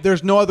in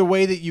there's no other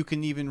way that you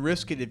can even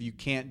risk it if you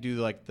can't do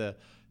like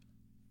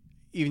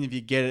even if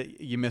you get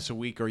it, you miss a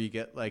week or you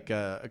get like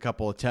a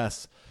couple of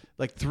tests.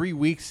 Like 3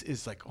 weeks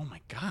is like, oh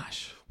my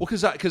gosh. Well,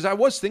 because I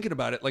was thinking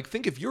about it. Like,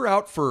 think if you're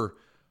out for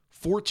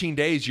 14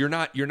 days, you're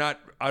not.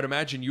 I'd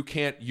imagine you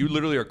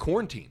literally are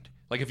quarantined.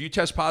 Like if you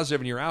test positive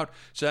and you're out,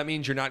 so that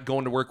means you're not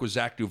going to work with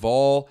Zach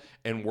Duval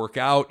and work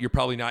out. You're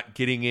probably not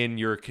getting in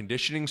your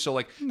conditioning. So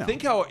like,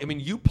 think how, I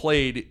mean, you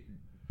played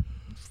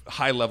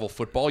high level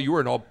football. You were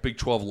an all Big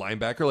 12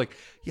 linebacker. Like,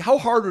 how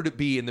hard would it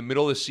be in the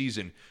middle of the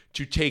season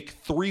to take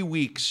 3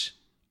 weeks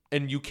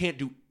and you can't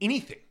do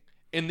anything?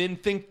 And then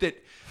think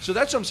that, so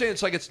that's what I'm saying.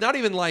 It's like, it's not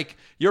even like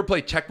you ever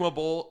play Tecmo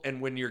Bowl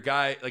and when your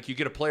guy, like you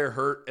get a player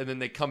hurt and then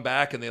they come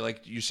back and they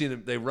like, you see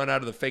them, they run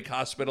out of the fake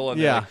hospital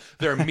and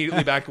they're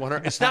immediately back to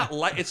 100.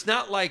 It's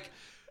not like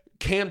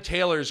Cam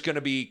Taylor's going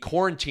to be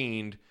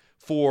quarantined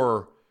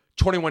for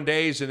 21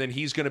 days and then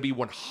he's going to be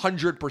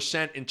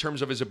 100% in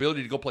terms of his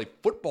ability to go play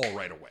football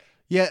right away.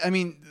 Yeah. I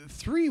mean,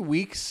 3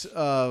 weeks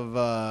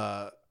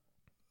of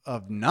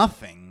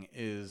nothing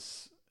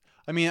is,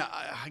 I mean,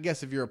 I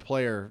guess if you're a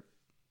player,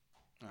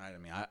 I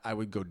mean, I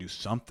would go do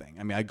something.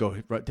 I mean, I'd go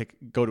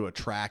to a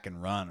track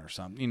and run or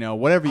something.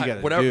 Whatever you got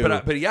to do.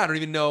 But I don't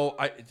even know.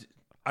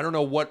 I don't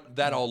know what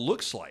that all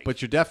looks like.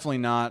 But you're definitely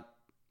not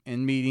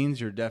in meetings.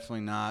 You're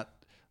definitely not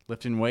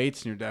lifting weights,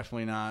 and you're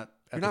definitely not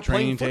at the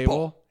training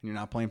table. And you're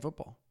not playing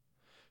football.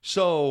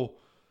 So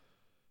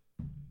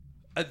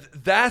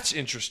that's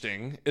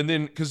interesting. And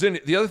then, because then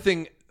the other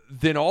thing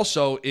then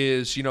also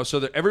is,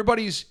 so that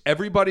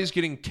everybody's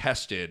getting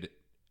tested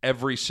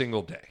every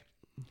single day,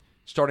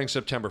 starting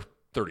September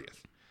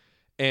 30th.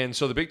 And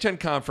so the Big Ten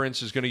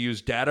Conference is going to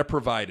use data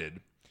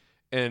provided,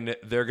 and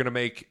they're going to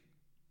make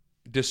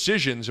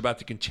decisions about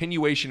the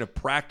continuation of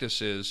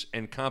practices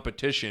and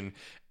competition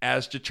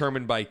as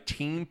determined by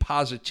team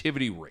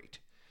positivity rate.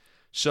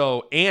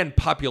 And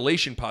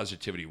population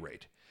positivity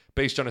rate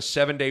based on a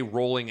 7-day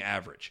rolling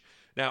average.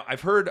 Now,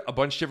 I've heard a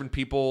bunch of different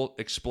people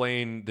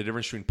explain the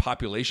difference between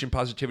population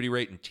positivity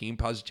rate and team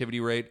positivity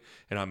rate,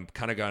 and I'm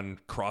kind of gone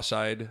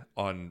cross-eyed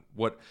on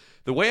what...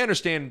 The way I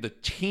understand the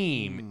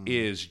team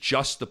is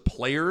just the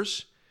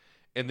players,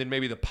 and then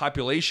maybe the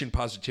population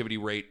positivity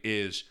rate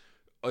is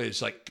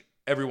like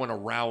everyone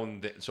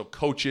around it. So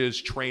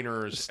coaches,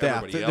 trainers,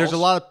 staff. Everybody else. There's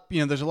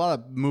a lot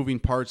of moving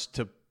parts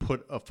to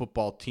put a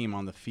football team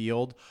on the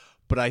field,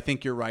 but I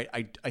think you're right.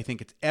 I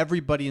think it's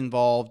everybody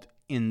involved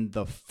in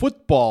the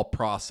football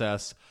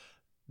process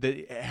that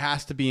it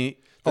has to be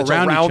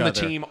around the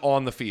team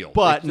on the field,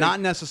 but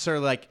not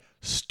necessarily like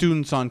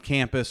students on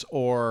campus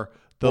or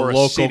or a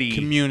local city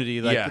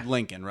community like Yeah.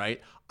 Lincoln,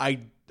 right?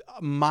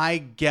 My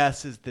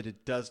guess is that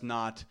it does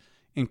not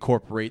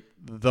incorporate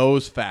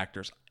those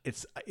factors.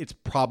 It's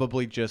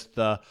probably just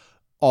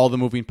all the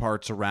moving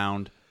parts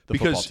around the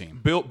football Because team.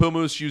 Bill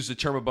Moose used the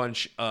term a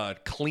bunch,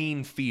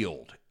 clean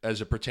field,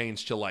 as it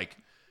pertains to like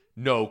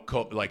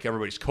like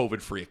everybody's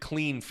COVID free, a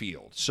clean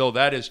field. So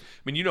that is, I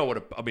mean, you know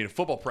what? In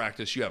football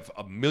practice, you have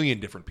a million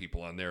different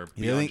people on there.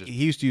 He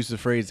used to use the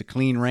phrase "the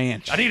clean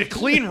ranch." I need a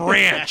clean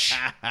ranch.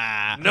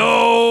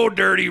 No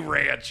dirty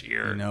ranch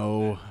here.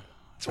 No,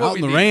 what out we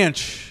in the need.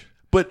 ranch,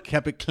 But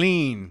kept it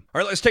clean.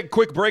 all right, let's take a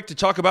quick break to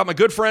talk about my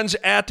good friends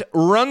at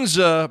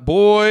Runza.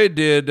 Boy,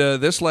 did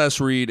this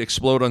last read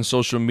explode on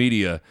social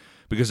media,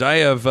 because I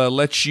have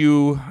let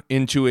you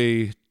into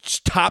a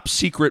top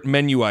secret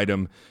menu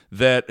item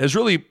that has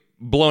really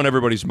blown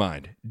everybody's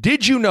mind.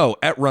 Did you know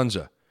at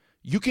Runza,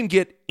 you can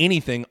get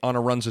anything on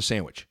a Runza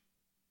sandwich?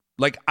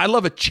 Like, I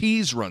love a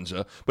cheese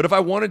Runza, but if I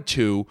wanted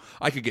to,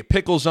 I could get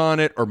pickles on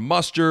it or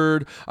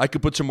mustard. I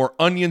could put some more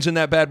onions in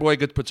that bad boy. I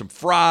could put some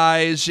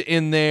fries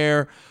in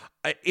there.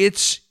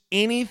 It's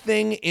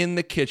anything in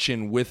the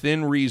kitchen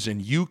within reason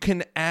you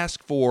can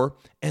ask for,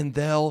 and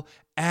they'll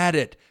add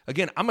it.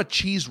 Again, I'm a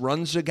cheese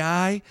Runza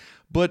guy,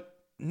 but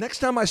next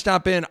time I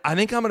stop in, I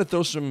think I'm going to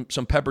throw some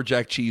pepper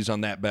jack cheese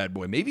on that bad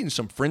boy. Maybe even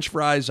some French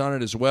fries on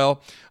it as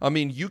well. I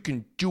mean, you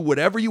can do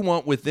whatever you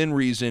want within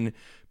reason,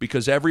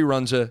 because every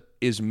Runza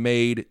is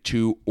made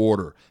to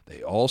order.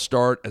 They all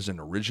start as an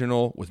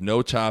original with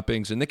no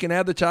toppings, and they can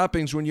add the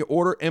toppings when you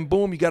order, and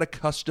boom, you got a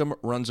custom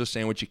Runza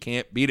sandwich. You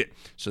can't beat it.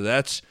 So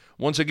that's,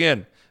 once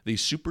again, the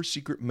super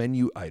secret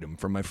menu item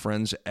from my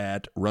friends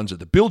at Runza.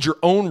 The build your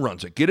own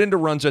Runza. Get into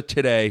Runza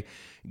today.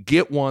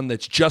 Get one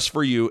that's just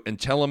for you, and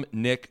tell them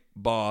Nick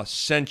Baugh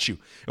sent you.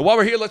 And while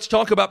we're here, let's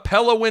talk about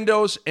Pella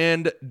Windows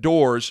and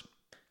Doors.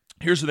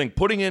 Here's the thing.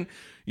 Putting in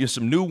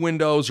some new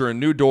windows or a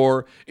new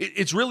door,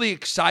 it's really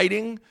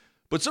exciting,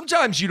 but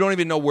sometimes you don't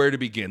even know where to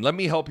begin. Let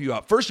me help you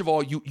out. First of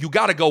all, you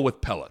got to go with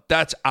Pella.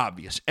 That's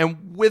obvious.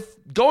 And with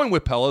going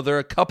with Pella, there are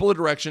a couple of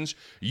directions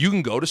you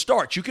can go to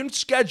start. You can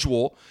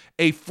schedule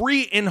a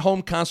free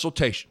in-home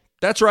consultation.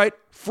 That's right,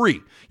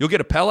 free. You'll get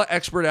a Pella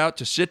expert out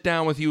to sit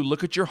down with you,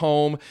 look at your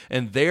home,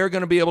 and they're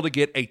going to be able to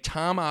get a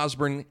Tom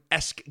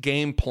Osborne-esque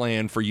game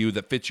plan for you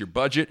that fits your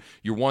budget,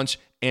 your wants,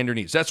 and your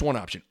needs. That's one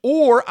option.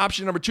 Or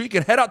option number two, you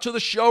can head out to the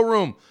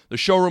showroom. The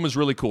showroom is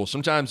really cool.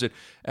 Sometimes it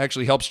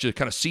actually helps to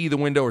kind of see the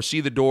window or see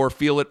the door,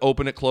 feel it,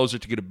 open it, close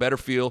it, to get a better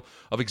feel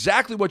of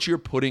exactly what you're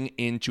putting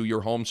into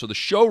your home. So the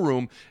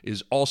showroom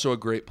is also a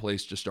great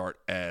place to start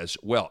as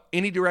well.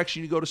 Any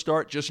direction you go to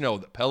start, just know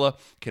that Pella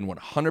can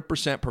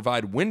 100%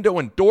 provide window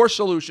and door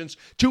solutions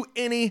to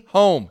any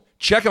home.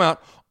 Check them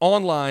out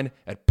online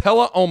at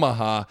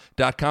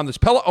PellaOmaha.com. That's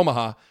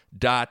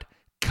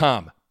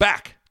PellaOmaha.com.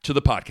 Back to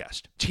the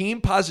podcast.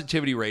 Team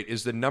positivity rate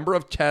is the number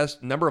of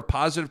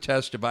positive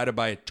tests divided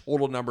by a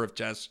total number of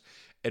tests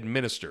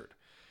administered.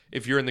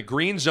 If you're in the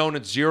green zone,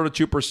 it's 0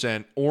 to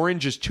 2%,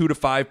 orange is 2 to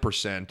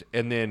 5%,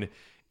 and then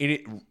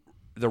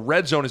the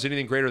red zone is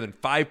anything greater than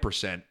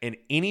 5%, and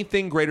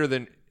anything greater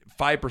than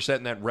 5%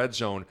 in that red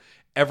zone,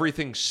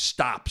 everything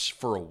stops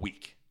for a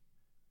week.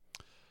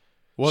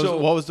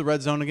 What was the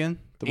red zone again?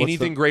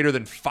 Anything greater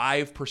than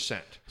 5%.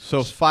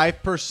 So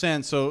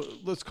 5%. So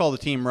let's call the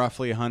team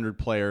roughly 100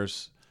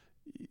 players.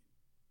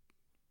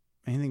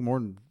 Anything more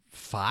than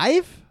 5?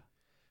 I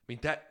mean,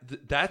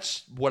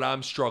 that's what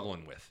I'm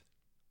struggling with.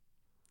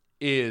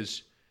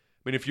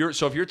 If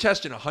you're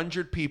testing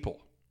 100 people,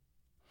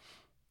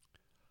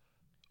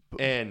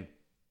 and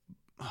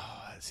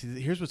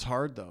see, here's what's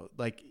hard though.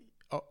 Like,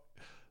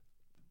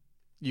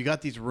 you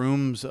got these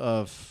rooms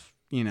of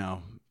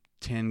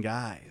 10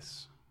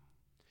 guys.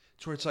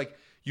 It's where it's like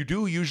you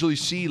do usually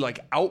see like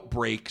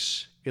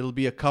outbreaks. It'll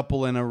be a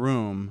couple in a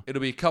room.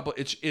 It'll be a couple.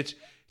 It's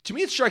to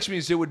me, it strikes me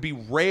as it would be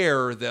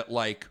rare that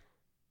like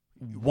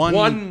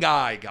one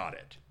guy got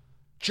it.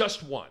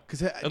 Just one.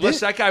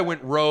 Unless that guy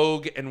went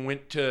rogue and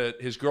went to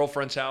his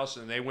girlfriend's house,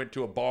 and they went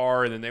to a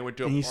bar, and then they went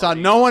to a party. And he saw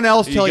no one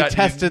else till he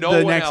tested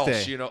the next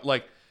day.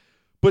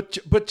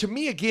 But to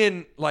me,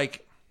 again,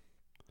 like,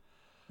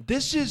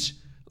 this is,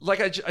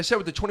 like I said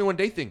with the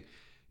 21-day thing,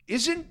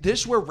 isn't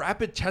this where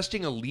rapid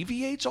testing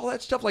alleviates all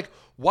that stuff? Like,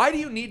 why do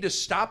you need to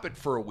stop it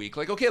for a week?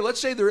 Like, okay,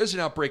 let's say there is an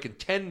outbreak and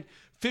 10,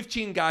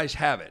 15 guys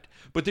have it,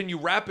 but then you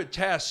rapid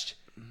test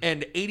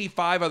and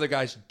 85 other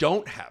guys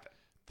don't have it.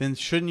 Then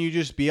shouldn't you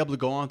just be able to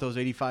go on with those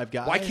 85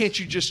 guys? Why can't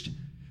you just,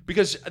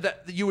 because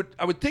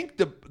I would think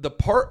a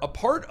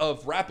part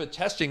of rapid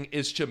testing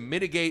is to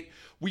mitigate.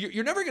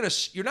 You're not going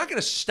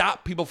to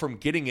stop people from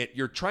getting it.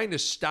 You're trying to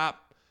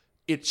stop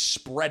it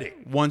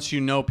spreading. Once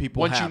you know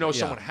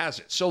someone has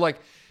it. So like,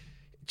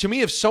 to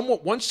me,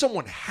 once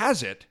someone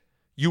has it,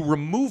 you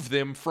remove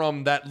them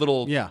from that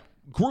little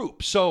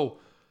group. So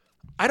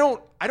I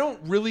don't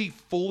really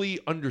fully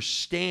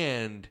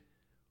understand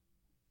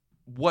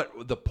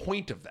what the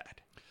point of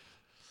that.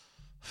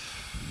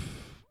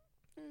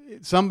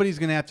 Somebody's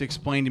going to have to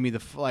explain to me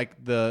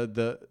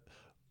the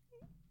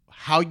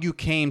how you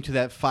came to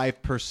that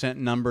 5%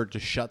 number to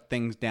shut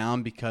things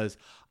down, because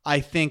I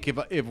think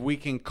if we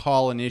can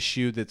call an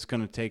issue that's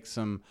going to take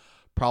some,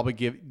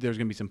 there's going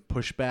to be some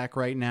pushback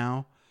right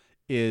now.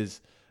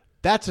 Is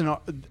that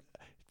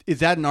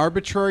an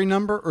arbitrary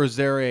number, or is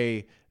there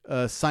a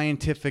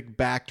scientific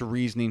backed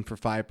reasoning for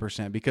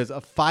 5%? Because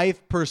a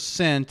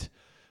 5%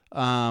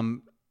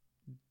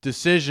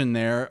 decision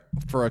there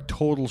for a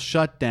total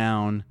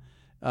shutdown.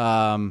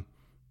 I'm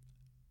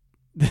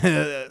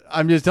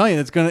just telling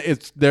you,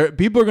 it's there.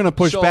 People are gonna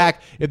push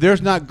back if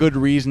there's not good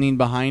reasoning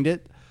behind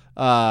it.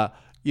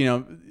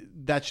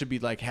 That should be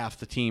like half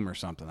the team or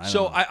something.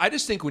 I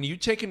just think when you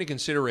take into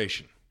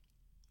consideration,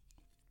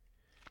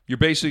 you're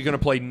basically going to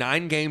play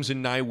 9 games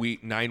in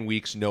 9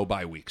 weeks, no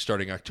bye week,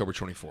 starting October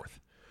 24th.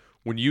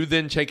 When you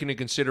then take into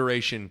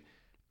consideration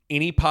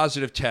any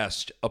positive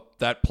test,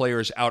 that player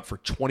is out for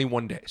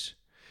 21 days.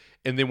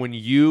 And then when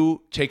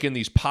you take in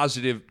these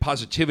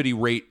positivity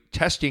rate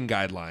testing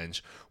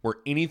guidelines, where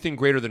anything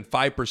greater than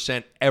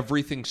 5%,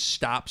 everything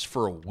stops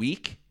for a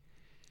week.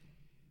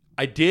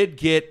 I did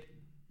get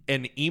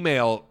an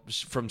email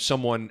from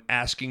someone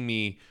asking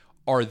me,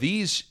 are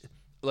these,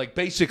 like,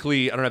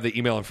 basically, I don't have the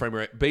email in front of me,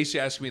 right? Basically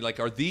asking me, like,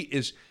 are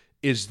these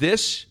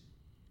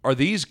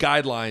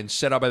guidelines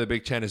set up by the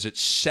Big Ten, is it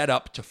set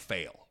up to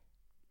fail?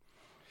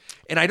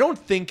 And I don't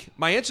think,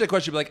 my answer to that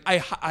question would be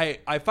like,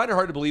 I find it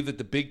hard to believe that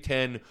the Big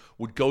Ten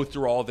would go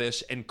through all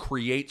this and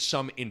create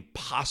some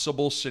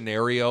impossible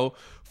scenario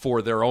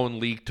for their own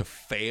league to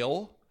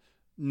fail.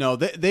 No,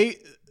 they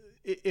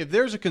if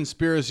there's a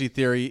conspiracy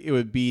theory, it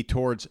would be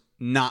towards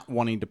not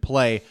wanting to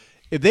play.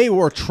 If they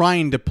were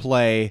trying to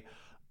play,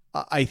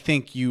 I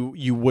think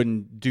you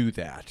wouldn't do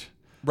that.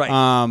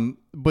 Right.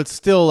 But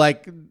still,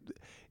 like,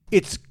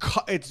 it's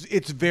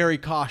very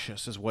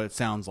cautious is what it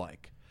sounds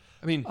like.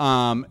 I mean,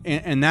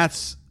 and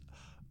that's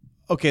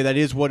okay. That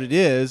is what it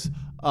is.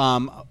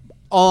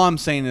 All I'm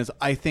saying is,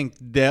 I think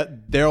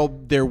that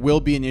there will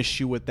be an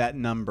issue with that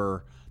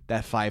number.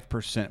 That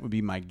 5% would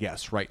be my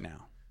guess right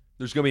now.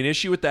 There's going to be an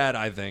issue with that,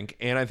 I think,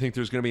 and I think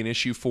there's going to be an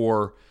issue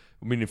for.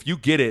 I mean, if you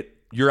get it,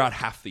 you're out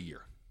half the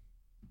year.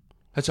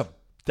 That's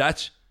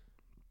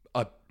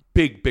a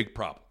big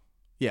problem.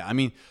 Yeah, I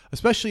mean,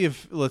 especially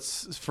if,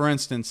 for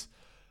instance,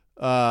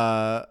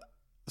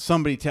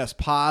 somebody tests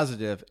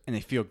positive and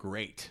they feel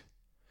great.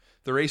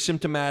 They're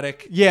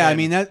asymptomatic. Yeah, I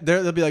mean,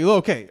 they'll be like, oh,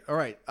 okay, all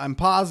right, I'm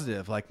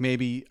positive. Like,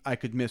 maybe I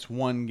could miss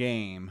one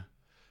game.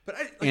 But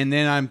and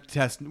then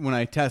when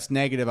I test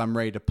negative, I'm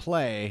ready to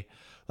play.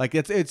 Like,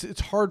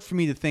 it's hard for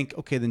me to think,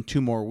 okay, then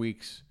 2 more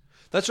weeks.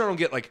 That's what I don't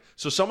get. Like,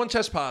 so someone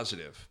tests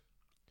positive.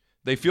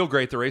 They feel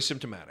great. They're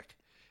asymptomatic.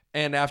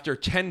 And after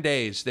 10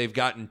 days, they've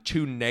gotten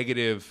 2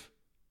 negative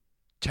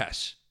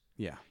tests.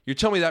 Yeah. You're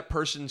telling me that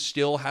person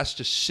still has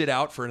to sit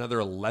out for another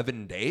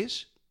 11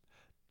 days?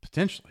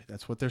 Potentially.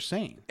 That's what they're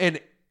saying. And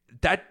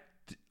that,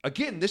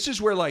 again, this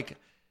is where, like,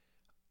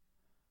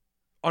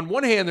 on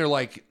one hand, they're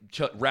like,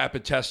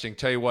 rapid testing,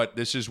 tell you what,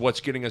 this is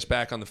what's getting us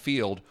back on the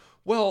field.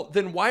 Well,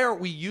 then why aren't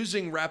we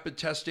using rapid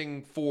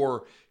testing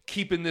for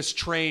keeping this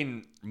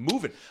train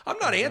moving? I'm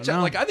not anti.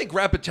 Like, I think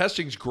rapid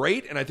testing is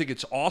great, and I think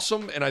it's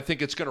awesome, and I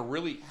think it's going to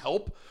really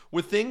help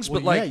with things.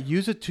 Well, but like, yeah,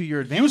 use it to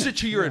your advantage. Use it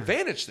to your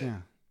advantage. Then. Yeah.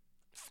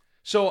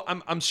 So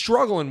I'm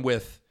struggling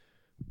with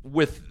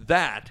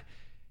that,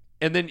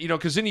 and then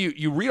because then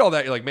you read all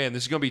that, you're like, man,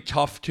 this is going to be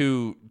tough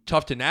to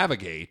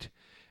navigate,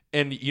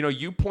 and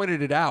you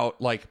pointed it out,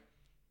 like.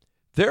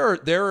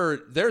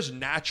 There's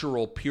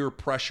natural peer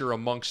pressure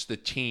amongst the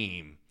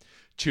team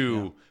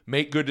to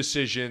make good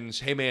decisions.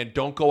 Hey man,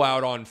 don't go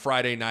out on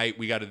Friday night.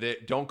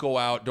 Don't go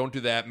out. Don't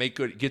do that.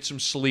 Get some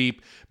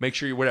sleep. Make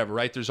sure you're whatever.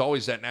 Right? There's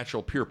always that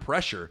natural peer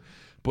pressure,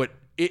 but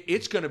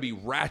it's going to be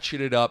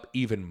ratcheted up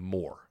even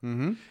more.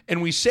 Mm-hmm.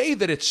 And we say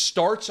that it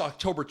starts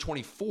October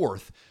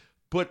 24th,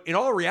 but in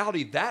all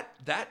reality, that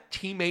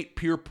teammate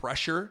peer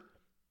pressure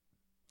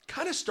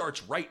kind of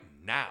starts right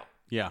now.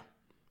 Yeah,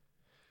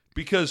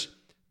 because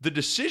the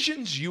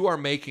decisions you are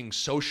making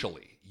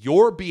socially,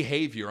 your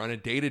behavior on a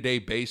day-to-day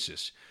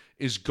basis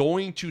is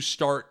going to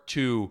start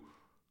to,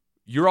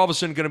 you're all of a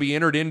sudden going to be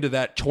entered into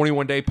that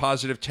 21-day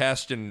positive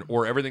test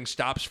or everything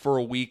stops for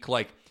a week.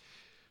 Like,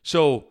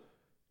 so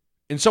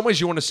in some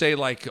ways you want to say,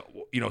 like,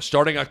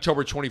 starting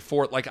October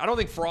 24th, like, I don't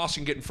think Frost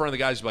can get in front of the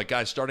guys and be like,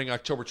 guys, starting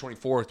October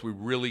 24th, we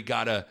really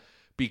got to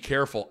be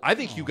careful. I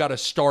think you got to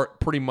start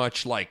pretty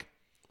much like,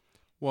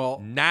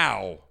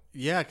 now.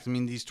 Yeah, because I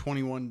mean, these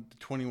 21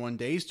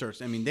 days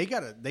starts. I mean, they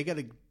gotta get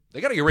ready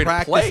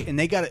practice, to play, and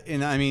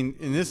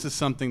and this is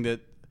something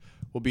that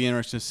will be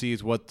interesting to see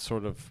is what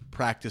sort of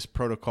practice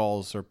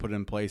protocols are put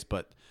in place.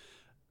 But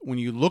when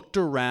you looked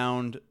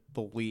around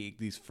the league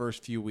these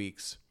first few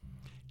weeks,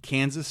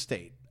 Kansas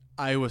State,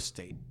 Iowa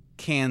State,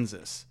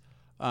 Kansas,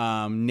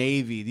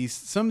 Navy,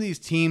 some of these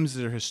teams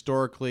that are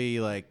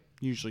historically like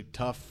usually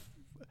tough,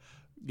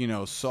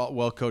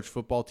 well-coached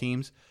football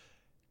teams,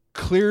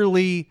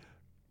 clearly.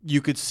 You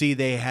could see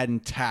they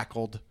hadn't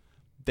tackled,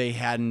 they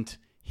hadn't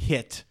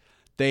hit,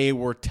 they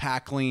were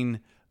tackling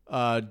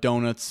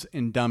donuts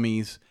and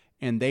dummies,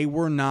 and they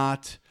were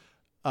not.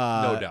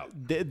 No doubt,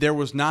 there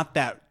was not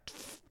that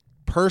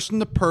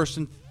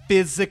person-to-person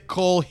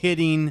physical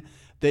hitting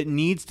that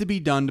needs to be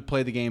done to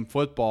play the game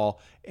football,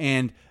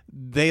 and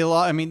they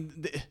got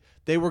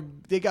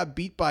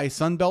beat by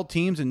Sunbelt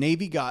teams, and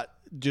Navy got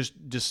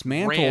just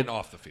dismantled, ran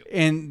off the field,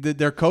 and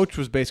their coach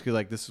was basically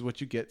like, "This is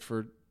what you get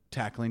for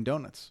tackling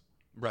donuts."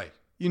 Right.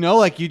 You know,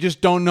 like you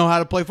just don't know how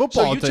to play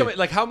football. So you tell me,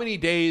 like, how many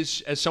days,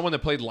 as someone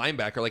that played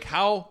linebacker, like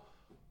how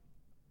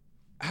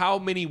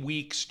many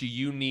weeks do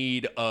you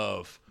need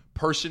of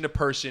person to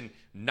person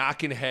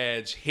knocking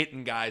heads,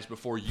 hitting guys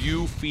before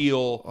you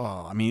feel?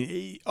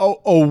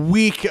 A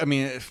week. I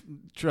mean,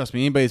 trust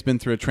me, anybody who's been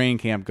through a training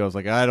camp goes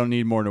like, I don't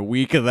need more than a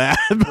week of that.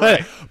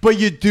 But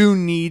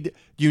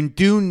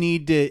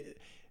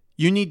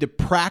you need to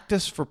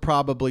practice for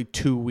probably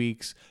 2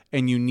 weeks,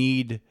 and you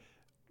need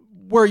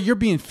where you're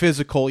being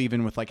physical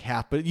even with like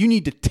half, but you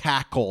need to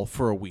tackle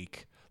for a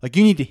week. Like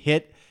you need to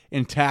hit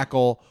and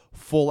tackle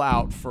full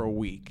out for a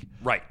week.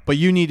 Right. But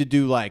you need to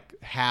do like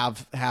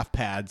half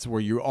pads where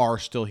you are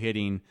still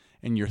hitting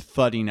and you're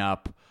thudding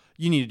up.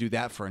 You need to do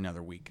that for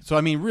another week. So,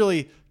 I mean,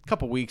 really, a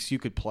couple weeks you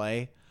could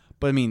play.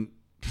 But, I mean,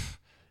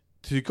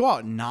 to go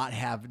out and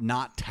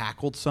not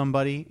tackled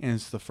somebody and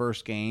it's the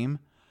first game,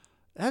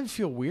 that would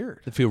feel weird.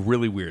 It'd feel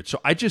really weird.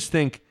 So I just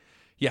think,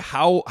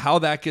 how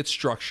that gets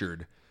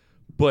structured.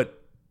 But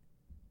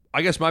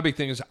I guess my big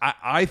thing is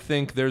I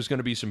think there's going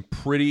to be some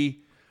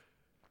pretty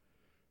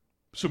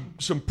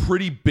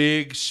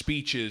big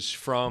speeches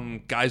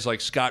from guys like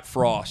Scott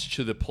Frost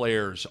to the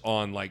players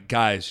on like,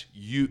 guys,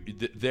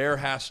 there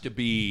needs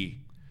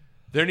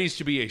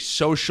to be a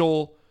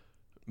social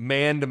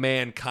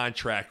man-to-man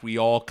contract we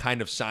all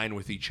kind of sign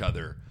with each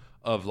other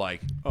of like,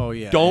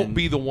 don't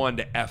be the one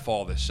to F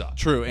all this up.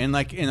 True. And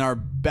like in our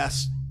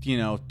best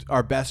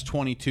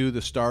 22,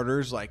 the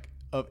starters, like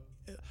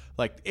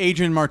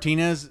Adrian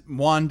Martinez,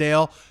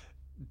 Wandale,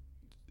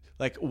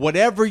 like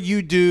whatever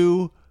you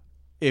do,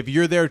 if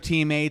you're their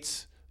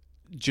teammates,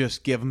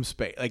 just give them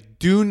space. Like,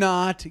 do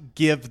not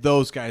give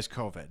those guys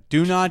COVID.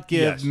 Do not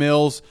give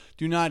Mills.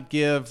 Do not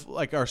give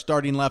like our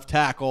starting left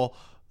tackle.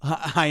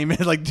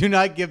 Like, do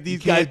not give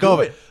these guys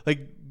COVID.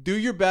 Like, do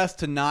your best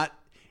to not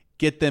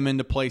get them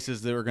into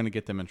places that are going to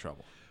get them in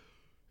trouble.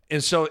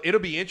 And so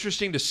it'll be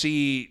interesting to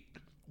see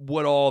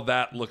what all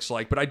that looks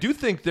like. But I do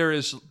think there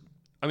is,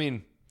 I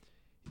mean,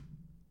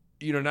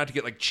 not to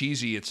get like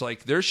cheesy, it's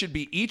like there should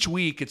be each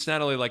week, it's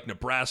not only like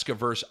Nebraska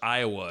versus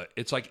Iowa,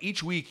 it's like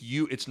each week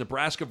it's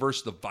Nebraska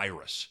versus the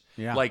virus.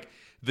 Yeah. Like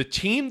the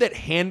team that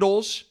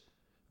handles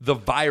the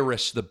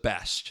virus the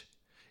best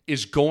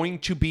is going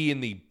to be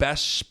in the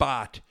best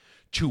spot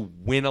to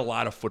win a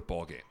lot of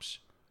football games.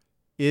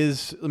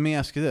 Let me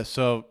ask you this.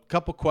 So a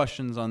couple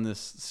questions on this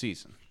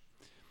season.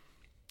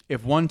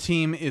 If one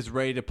team is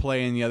ready to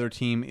play and the other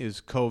team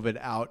is COVID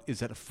out, is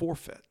that a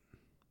forfeit?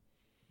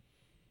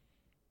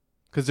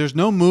 Because there's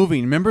no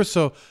moving. Remember,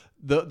 so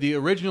the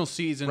original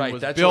season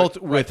was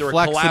built with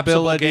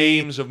flexibility,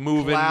 games of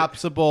moving,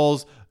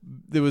 collapsibles.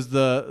 It was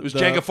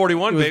Jenga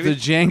 41, baby. The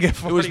Jenga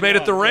 41. It was made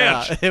at the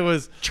ranch. Yeah, it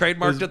was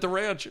trademarked at the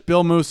ranch.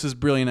 Bill Moose's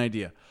brilliant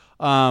idea.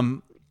 But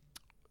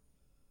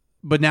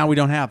now we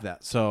don't have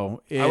that.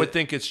 So I would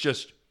think it's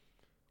just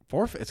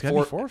forfeit. It's got to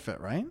be forfeit,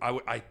 right?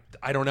 I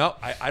don't know.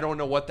 I don't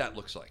know what that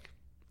looks like.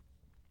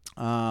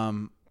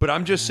 But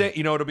I'm just saying,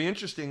 it'll be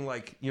interesting.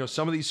 Like,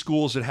 some of these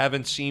schools that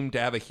haven't seemed to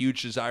have a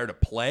huge desire to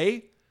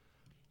play.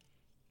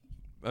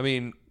 I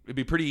mean, it'd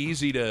be pretty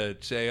easy to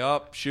say,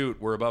 "Oh, shoot,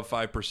 we're above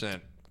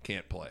 5%,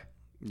 can't play."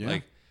 Yeah.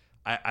 Like,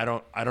 I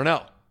don't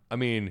know. I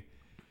mean,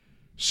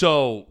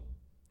 so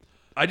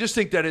I just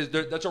think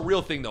that's a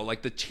real thing though.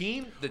 Like the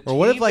team that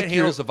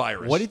handles the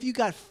virus. What if you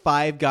got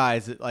 5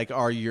 guys that like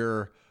are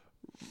your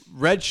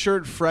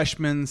redshirt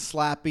freshmen,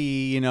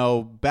 slappy,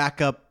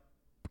 backup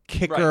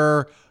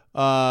kicker.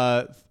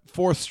 Right.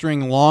 4th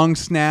string long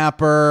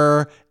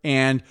snapper,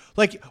 and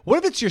like, what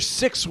if it's your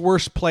 6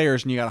 worst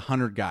players and you got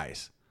 100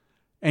 guys,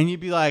 and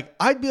I'd be like,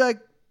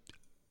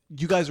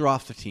 you guys are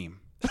off the team.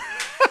 Like,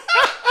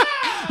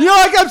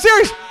 I'm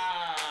serious.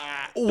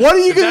 What are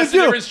you going to do?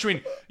 The difference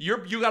between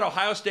you got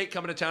Ohio State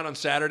coming to town on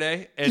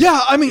Saturday, and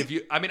I mean,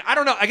 I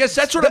don't know. I guess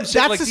that's what I'm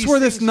saying. That's like where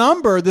this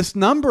number of this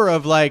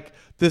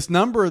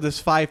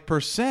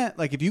 5%,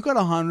 like if you got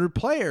 100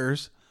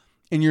 players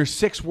and your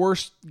 6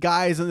 worst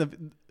guys in the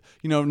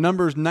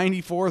numbers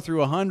 94 through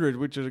 100,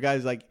 which are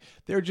guys like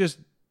they're just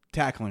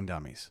tackling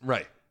dummies.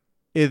 Right.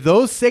 If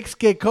those 6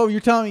 get COVID,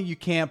 you're telling me you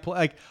can't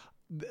play.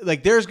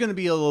 Like there's going to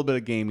be a little bit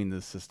of gaming in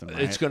this system.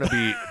 Right? It's going to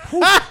be.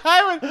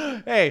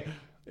 Hey,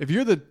 if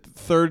you're the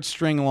 3rd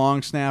string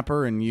long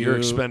snapper and you're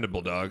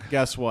expendable, dog.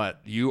 Guess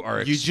what? You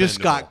are. You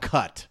just got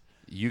cut.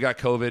 You got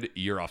COVID.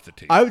 You're off the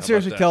team. I would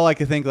seriously tell, all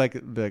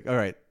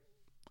right,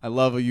 I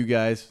love you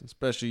guys,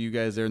 especially you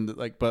guys there.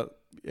 But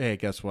hey,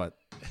 guess what?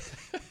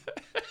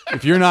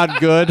 If you're not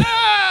good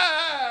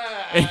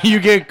and you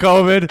get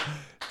COVID,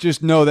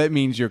 just know that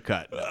means you're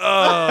cut.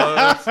 Oh,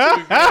 that's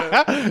too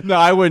good. No,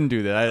 I wouldn't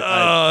do that.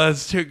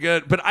 That's too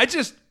good. But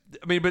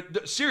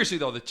but seriously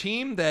though, the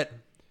team that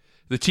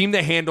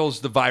handles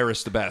the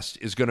virus the best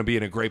is going to be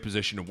in a great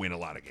position to win a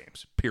lot of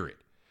games. Period.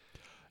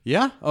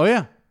 Yeah. Oh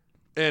yeah.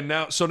 And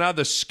now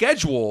the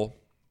schedule.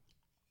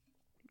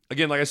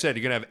 again, like I said,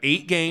 you're going to have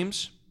 8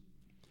 games.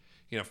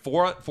 You know,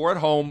 four at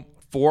home,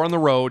 4 on the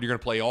road. You're going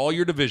to play all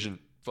your division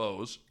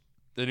foes.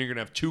 Then you're going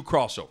to have 2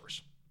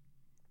 crossovers.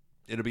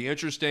 It'll be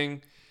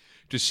interesting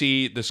to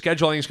see. The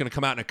scheduling is going to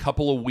come out in a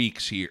couple of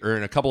weeks here, or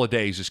in a couple of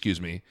days,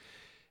 excuse me.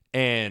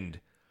 And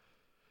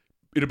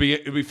it'll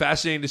be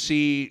fascinating to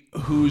see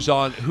who's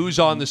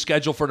on the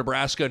schedule for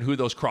Nebraska and who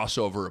those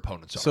crossover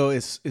opponents are. So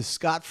is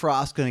Scott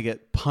Frost going to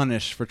get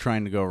punished for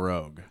trying to go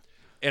rogue?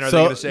 And are they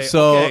going to say,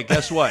 okay,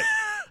 guess what?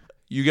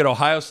 You get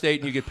Ohio State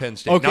and you get Penn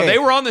State. Okay. Now, they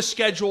were on the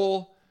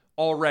schedule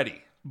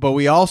already. But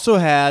we also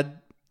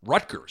had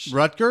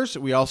Rutgers.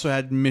 We also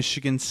had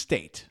Michigan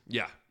State.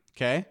 Yeah.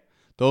 Okay?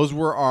 Those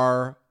were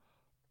our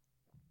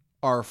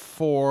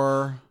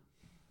 4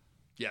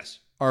 Yes.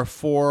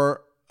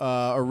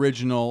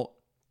 Original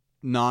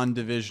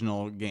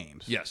non-divisional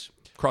games. Yes.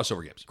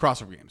 Crossover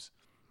games.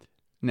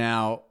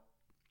 Now,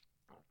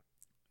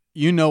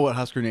 you know what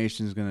Husker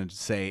Nation is going to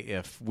say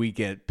if we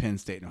get Penn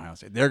State and Ohio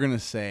State. They're going to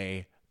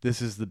say, this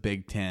is the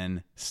Big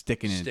Ten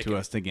sticking it to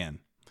us again.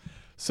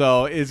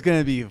 So it's going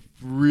to be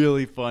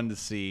really fun to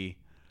see.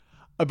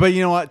 But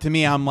you know what? To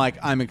me,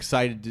 I'm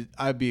excited.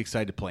 I'd be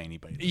excited to play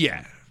anybody.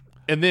 Yeah.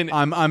 And then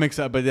I'm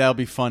excited, but that'll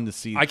be fun to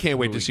see. I can't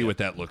wait to see what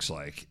that looks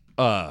like.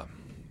 And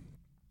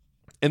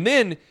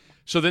then,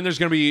 so then there's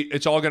going to be,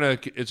 it's all going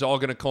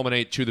to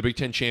culminate to the Big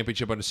Ten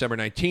Championship on December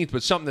 19th.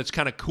 But something that's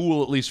kind of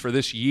cool, at least for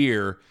this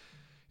year,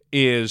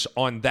 is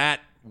on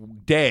that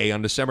day,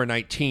 on December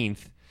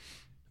 19th,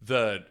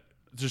 so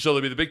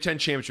there'll be the Big Ten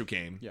Championship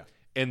game. Yeah.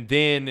 And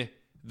then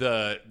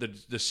the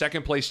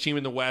second place team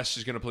in the West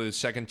is going to play the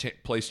second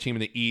place team in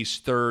the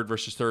East, third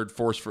versus third,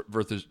 fourth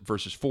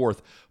versus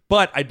fourth.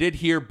 But I did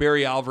hear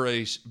Barry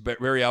Alvarez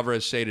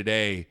say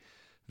today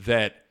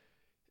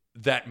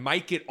that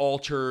might get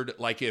altered.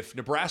 Like if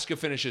Nebraska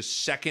finishes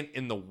second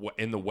in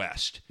the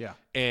West, yeah,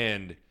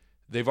 and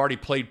they've already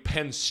played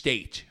Penn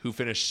State, who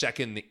finished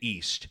second in the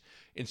East.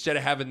 Instead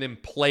of having them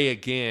play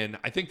again,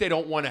 I think they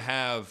don't want to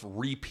have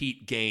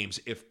repeat games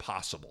if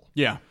possible.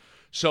 Yeah.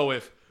 So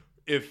if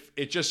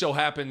it just so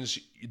happens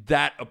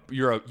that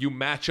you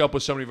match up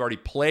with somebody who've already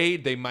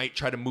played, they might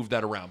try to move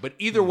that around. But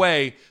either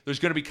way, there's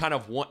going to be kind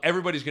of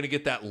everybody's going to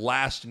get that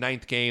last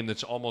 9th game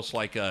that's almost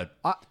like a...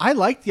 I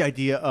like the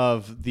idea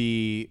of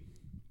the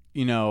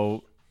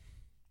ones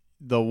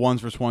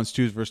versus ones,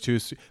 twos versus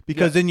twos,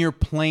 because then you're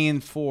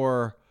playing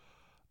for...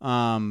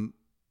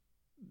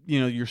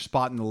 your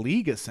spot in the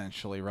league,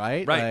 essentially,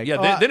 right? Right.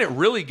 Like, then it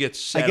really gets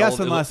settled. I guess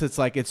unless it's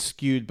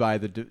skewed by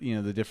the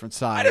different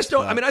sides. I just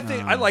don't. I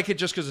think I like it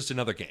just because it's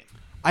another game.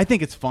 I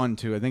think it's fun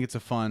too. I think it's a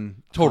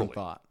fun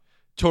thought.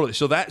 Totally.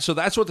 So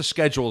that's what the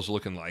schedule is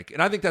looking like,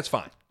 and I think that's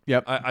fine.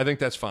 Yep. I think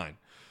that's fine.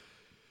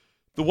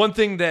 The one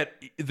thing that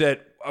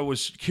I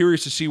was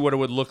curious to see what it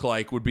would look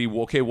like would be,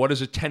 okay, what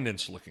is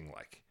attendance looking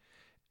like?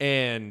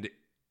 And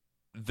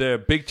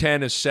the Big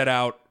Ten is set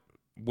out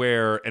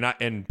where,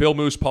 and Bill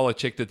Moose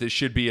politic that this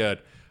should be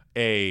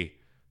a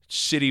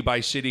city by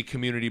city,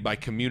 community by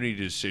community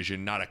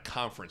decision, not a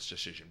conference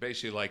decision.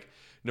 Basically, like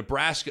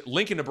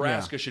Lincoln,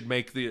 Nebraska should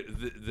make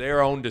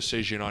their own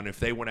decision on if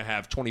they want to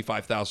have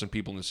 25,000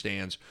 people in the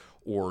stands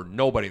or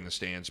nobody in the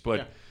stands.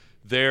 But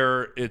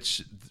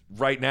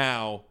right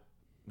now,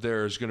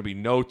 there's going to be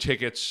no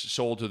tickets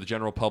sold to the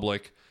general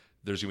public.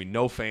 There's going to be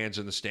no fans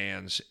in the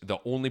stands. The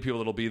only people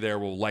that will be there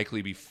will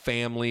likely be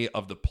family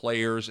of the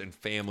players and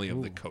family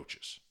of the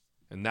coaches.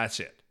 And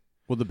that's it.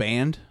 Will the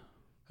band?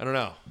 I don't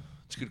know.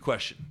 It's a good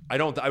question. I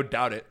would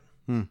doubt it.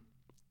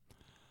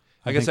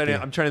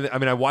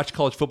 I watched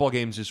college football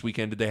games this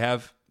weekend. Did they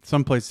have?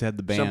 Some places had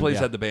the band. Some places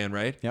had the band,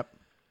 right? Yep.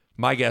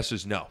 My guess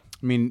is no.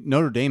 I mean,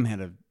 Notre Dame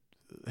had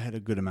a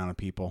good amount of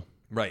people.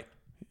 Right.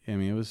 I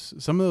mean, it was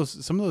some of those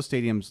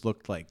stadiums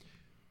looked like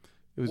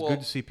it was good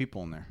to see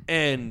people in there.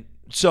 And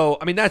so,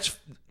 I mean, that's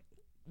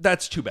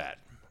too bad.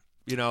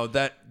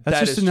 That's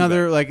just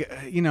another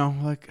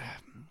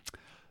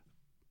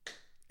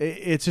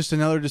it's just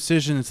another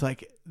decision. It's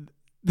like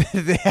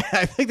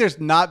I think there's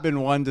not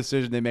been one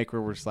decision they make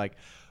where we're just like,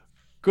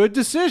 good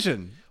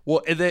decision.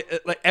 Well,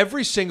 like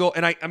every single,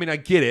 and I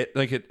get it,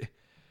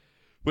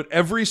 but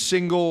every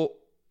single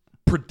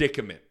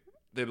predicament,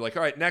 they're like,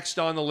 all right, next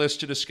on the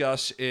list to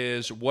discuss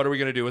is what are we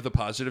going to do with a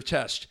positive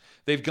test?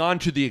 They've gone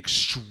to the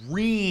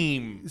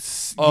extreme.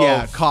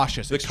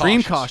 Cautious.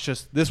 Extreme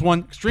cautious. This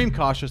one, extreme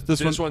cautious.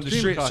 This one,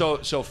 extreme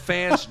cautious. So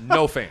fans,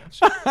 no fans.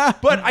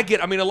 But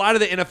a lot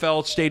of the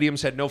NFL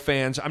stadiums had no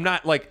fans. I'm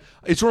not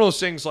it's one of those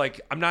things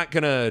I'm not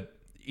going to,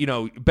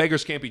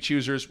 beggars can't be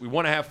choosers. We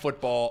want to have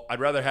football.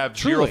 I'd rather have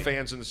zero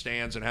fans in the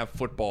stands and have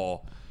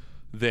football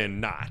than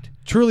not.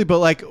 Truly,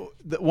 but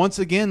once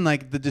again,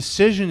 the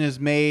decision is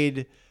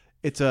made.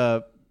 It's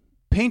a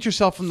paint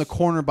yourself in the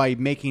corner by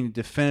making a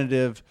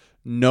definitive,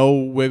 no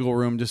wiggle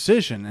room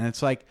decision. And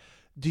it's like,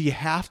 do you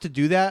have to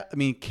do that? I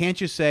mean, can't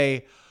you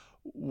say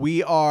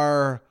we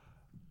are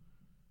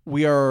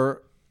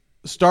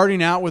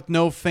starting out with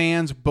no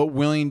fans, but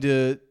willing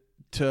to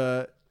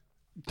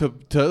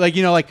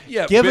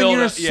giving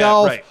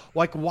yourself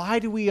why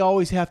do we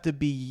always have to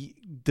be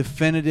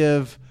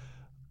definitive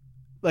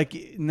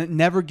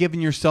never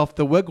giving yourself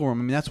the wiggle room.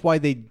 I mean, that's why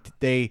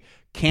they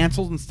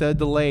canceled instead of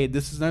delayed.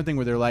 This is another thing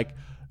where they're like,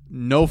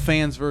 no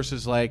fans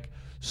versus like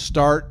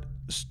start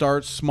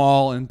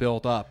small and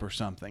build up or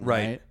something,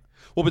 right?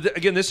 Well, but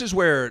again, this is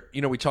where,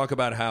 we talk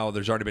about how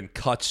there's already been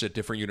cuts at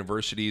different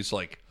universities.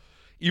 Like,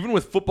 even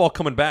with football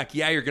coming back,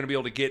 yeah, you're going to be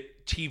able to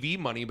get TV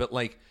money, but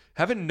like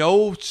having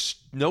no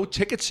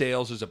ticket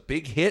sales is a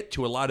big hit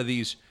to a lot of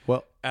these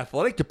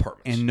athletic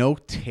departments. And no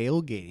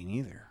tailgating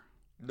either.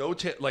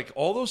 Like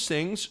all those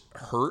things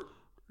hurt.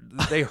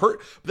 They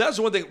hurt. But that's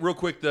the one thing, real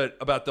quick,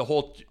 about the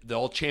whole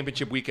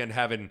championship weekend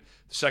having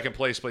second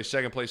place,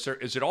 second place,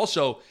 third, is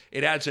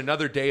it adds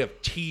another day of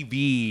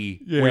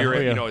TV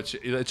where you're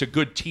it's a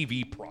good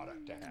TV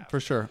product to have for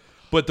sure.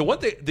 But the one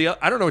thing,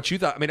 I don't know what you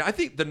thought. I mean, I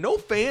think the no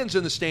fans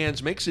in the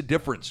stands makes a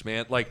difference,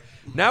 man. Like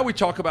now we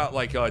talk about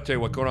like, I tell you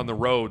what, going on the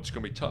road is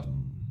going to be tough.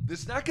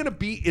 It's not going to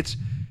be.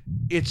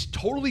 It's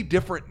totally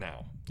different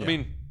now. Yeah. I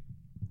mean,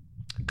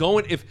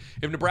 if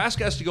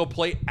Nebraska has to go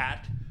play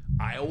at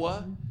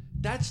Iowa,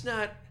 that's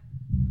not.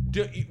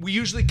 We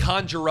usually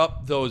conjure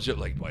up those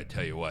like, well, I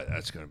tell you what,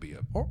 that's going to be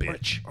a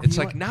bitch. It's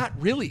like not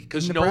really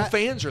because no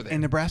fans are there.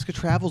 And Nebraska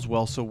travels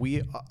well, so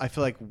I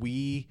feel like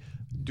we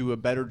do a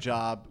better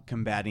job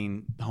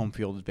combating home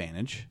field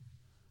advantage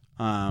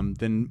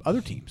than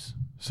other teams.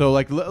 So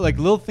like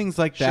little things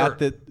like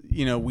that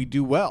we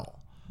do well.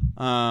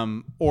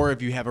 Or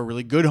if you have a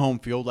really good home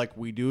field like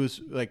we do, is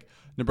like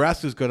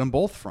Nebraska's good on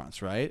both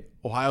fronts, right?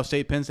 Ohio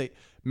State, Penn State,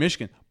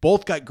 Michigan,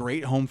 both got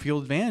great home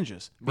field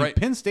advantages. I mean, right.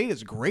 Penn State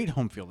has a great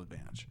home field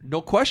advantage.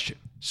 No question.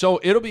 So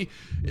it'll be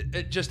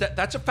just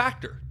that's a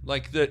factor.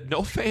 Like the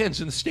no fans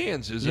in the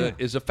stands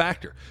is a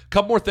factor. A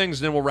couple more things,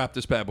 and then we'll wrap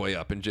this bad boy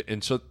up.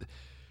 And so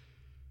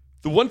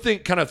the one thing,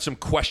 kind of some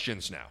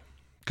questions now.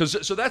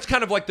 So that's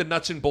kind of like the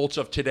nuts and bolts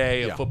of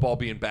today of football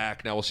being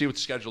back. Now we'll see what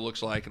the schedule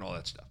looks like and all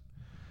that stuff.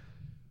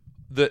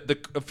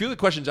 A few of the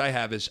questions I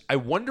have is I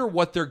wonder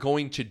what they're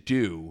going to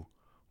do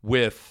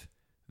with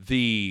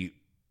the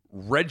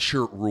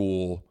redshirt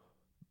rule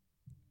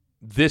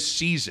this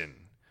season,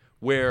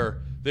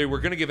 where they were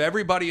going to give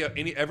everybody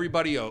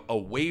a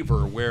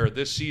waiver where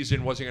this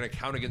season wasn't going to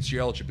count against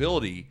your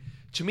eligibility.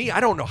 To me, I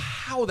don't know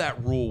how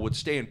that rule would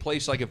stay in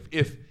place. Like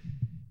if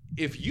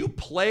you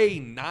play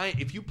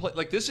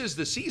like this is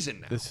the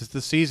season now. This is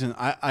the season.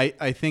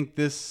 I think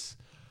this.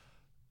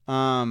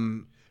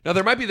 Now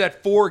there might be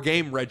that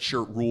 4-game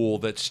redshirt rule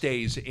that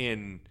stays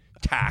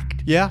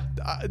intact. Yeah,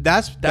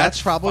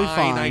 that's probably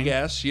fine, I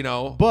guess.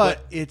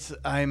 But it's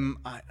I'm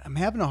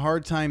having a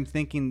hard time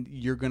thinking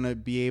you're going to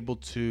be able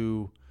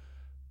to,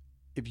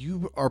 if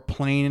you are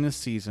playing in a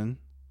season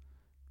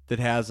that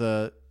has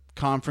a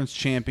conference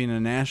champion and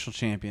a national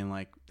champion,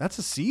 like that's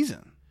a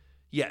season.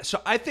 Yeah,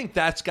 so I think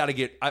that's got to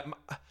get. I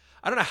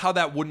don't know how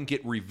that wouldn't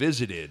get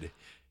revisited,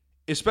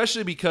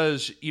 especially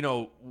because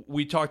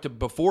we talked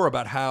before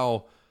about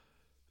how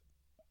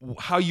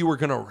you were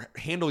going to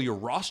handle your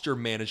roster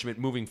management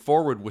moving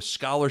forward with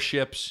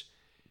scholarships.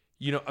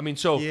 You're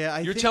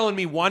telling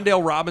me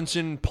Wan'Dale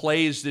Robinson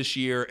plays this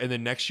year and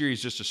then next year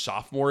he's just a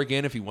sophomore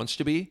again if he wants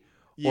to be?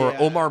 Yeah. Or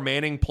Omar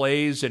Manning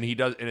plays and he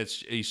does, and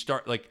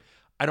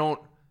I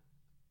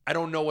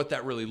don't know what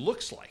that really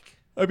looks like.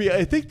 I mean,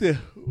 I think it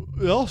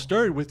all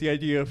started with the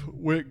idea of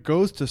when it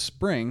goes to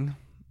spring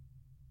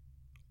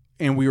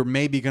and we were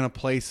maybe going to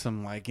play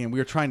some we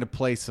were trying to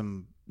play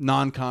some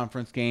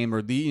non-conference game or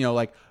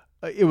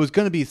it was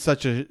going to be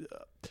such a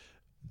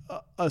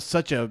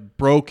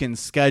broken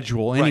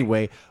schedule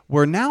anyway, right.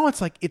 Where now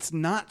it's like it's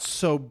not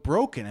so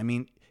broken. I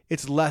mean,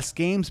 it's less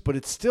games, but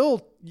it's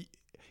still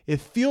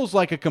it feels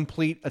like a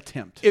complete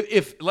attempt.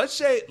 If let's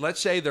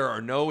say there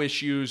are no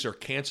issues or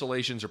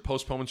cancellations or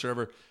postponements or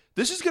whatever,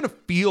 this is going to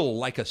feel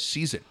like a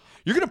season.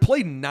 You're going to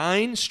play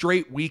 9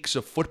 straight weeks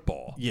of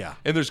football. Yeah.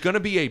 And there's going to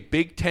be a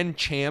Big Ten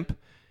champ,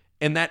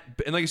 and like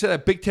I said,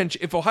 that Big Ten.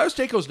 If Ohio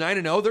State goes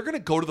 9-0, they're going to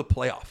go to the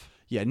playoff.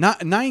 Yeah,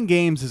 not 9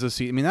 games is a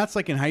season. I mean, that's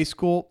like in high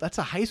school. That's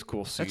a high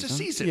school season. That's a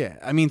season. Yeah,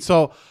 I mean,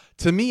 so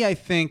to me, I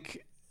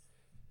think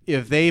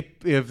if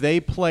they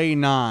play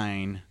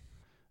 9,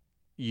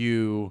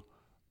 you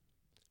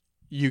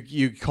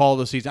call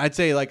the season. I'd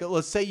say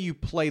let's say you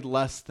played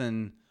less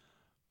than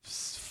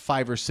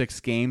 5 or 6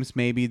 games,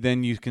 maybe.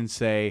 Then you can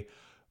say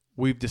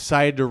we've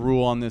decided to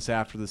rule on this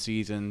after the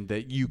season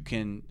that you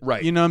can.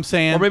 Right. You know what I'm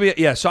saying? Or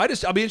maybe So I'll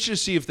be interested to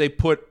see if they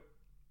put.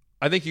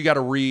 I think you got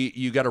to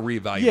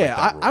reevaluate. Yeah,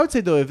 that rule. I would say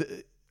though,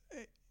 if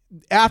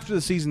after the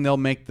season they'll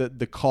make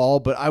the call,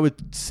 but I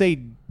would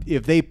say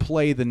if they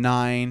play the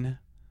 9,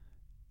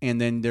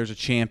 and then there's a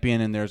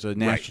champion and there's a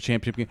national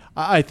championship game,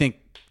 I think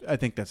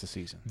that's a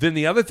season. Then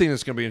the other thing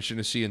that's going to be interesting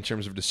to see in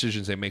terms of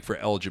decisions they make for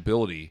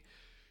eligibility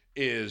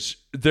is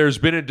there's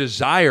been a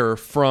desire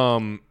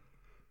from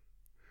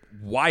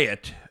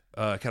Wyatt,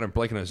 kind of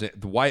blanking on his name,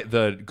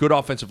 the good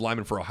offensive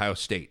lineman for Ohio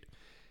State.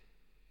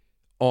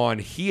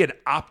 He had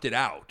opted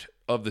out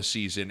of the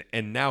season,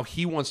 and now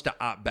he wants to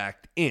opt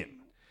back in.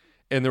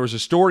 And there was a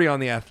story on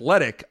The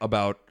Athletic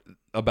about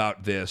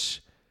this,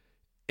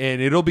 And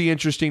it'll be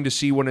interesting to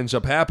see what ends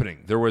up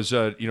happening. There was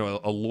a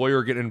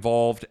lawyer get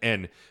involved,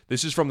 and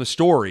this is from the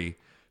story.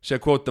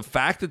 Said, quote, the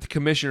fact that the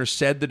commissioner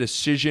said the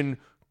decision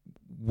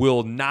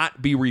will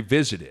not be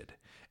revisited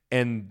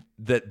and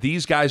that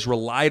these guys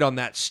relied on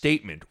that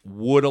statement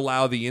would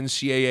allow the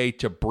NCAA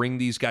to bring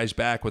these guys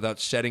back without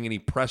setting any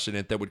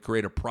precedent that would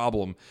create a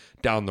problem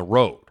down the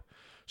road.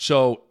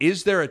 So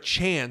is there a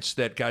chance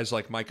that guys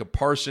like Micah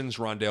Parsons,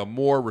 Rondale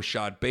Moore,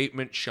 Rashad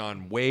Bateman,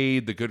 Shaun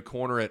Wade, the good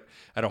corner at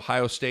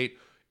Ohio State,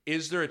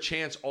 is there a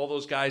chance all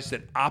those guys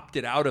that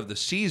opted out of the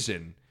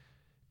season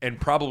and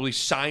probably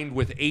signed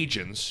with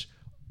agents,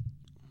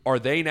 are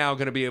they now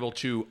going to be able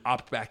to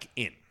opt back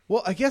in?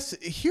 Well, I guess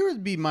here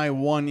would be my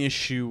one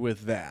issue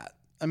with that.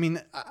 I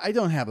mean, I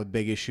don't have a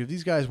big issue. If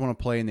these guys want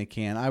to play and they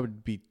can, I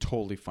would be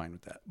totally fine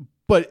with that.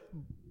 But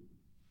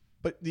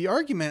the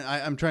argument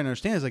I'm trying to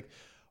understand is like,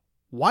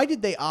 why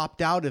did they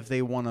opt out if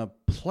they want to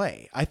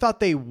play? I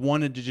thought they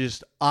wanted to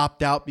just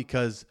opt out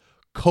because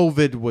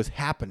COVID was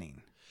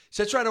happening.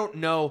 So that's why I don't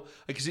know.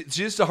 Because it's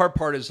just the hard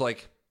part is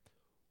like,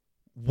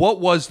 what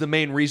was the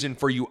main reason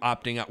for you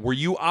opting out? Were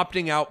you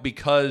opting out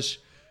because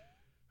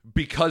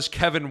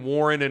Kevin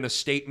Warren in a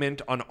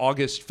statement on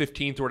August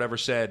 15th or whatever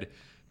said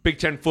Big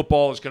Ten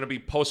football is going to be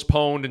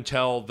postponed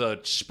until the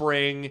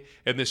spring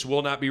and this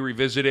will not be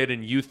revisited,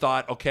 and you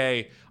thought,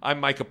 okay, I'm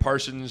Micah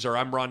Parsons or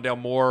I'm Rondale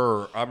Moore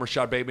or I'm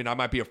Rashad Bateman, I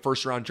might be a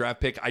first-round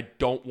draft pick, I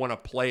don't want to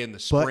play in the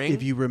spring? But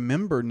if you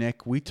remember,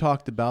 Nick, we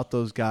talked about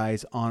those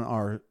guys on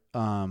our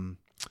on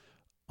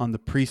the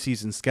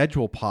preseason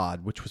schedule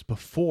pod, which was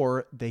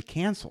before they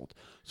canceled.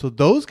 So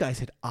those guys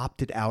had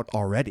opted out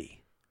already.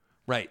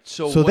 Right.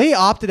 So they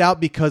opted out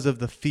because of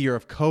the fear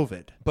of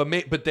COVID. But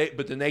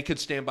then they could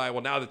stand by,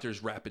 well, now that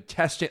there's rapid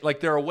testing, like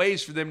there are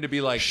ways for them to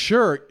be like,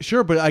 Sure,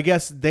 but I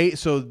guess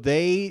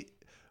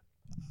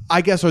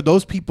are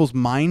those people's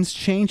minds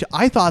changed?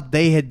 I thought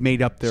they had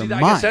made up their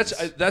minds. I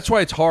guess that's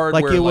why it's hard.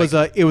 Like where, it was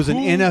an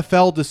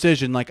NFL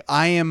decision. Like,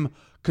 I am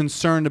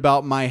concerned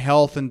about my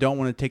health and don't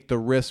want to take the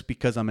risk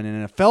because I'm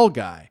an NFL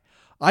guy.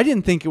 I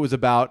didn't think it was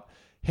about,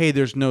 hey,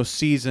 there's no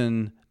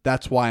season,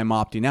 that's why I'm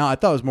opting out. I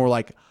thought it was more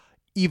like,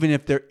 even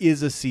if there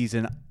is a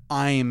season,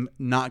 I'm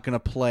not going to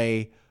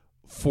play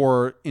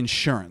for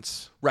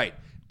insurance. Right.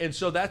 And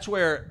so that's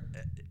where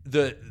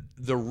the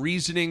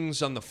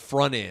reasonings on the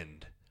front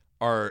end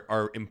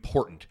are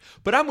important.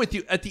 But I'm with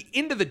you. At the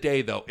end of the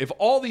day, though, if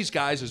all these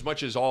guys, as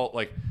much as all,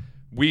 like,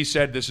 we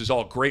said this is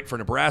all great for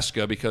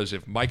Nebraska because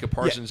if Micah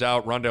Parsons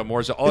out, Rondale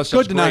Moore's out, all this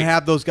stuff's good to not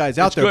have those guys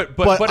out there. Good,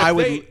 but I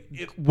would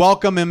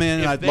welcome him in,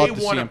 and I'd love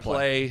to see him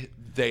play.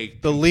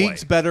 The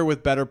league's better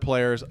with better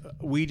players.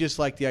 We just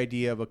like the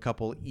idea of a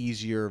couple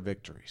easier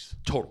victories.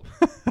 Totally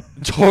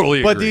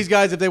agree. But these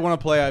guys, if they want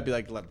to play, I'd be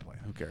like, let them play.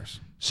 Who cares?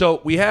 So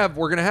we're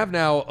going to have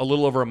now a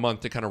little over a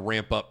month to kind of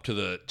ramp up to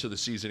the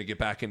season and get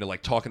back into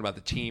like talking about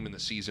the team and the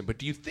season. But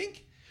do you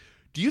think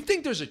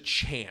there's a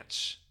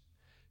chance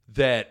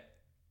that,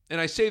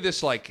 and I say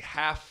this like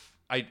half,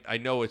 I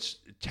know it's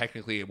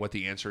technically what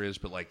the answer is,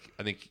 but like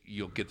I think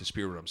you'll get the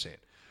spirit of what I'm saying.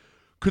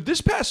 Could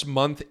this past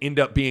month end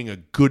up being a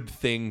good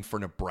thing for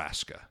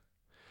Nebraska?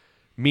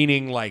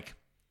 Meaning, like,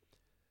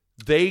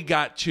 they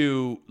got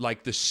to,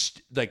 like,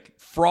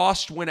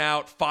 Frost went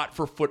out, fought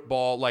for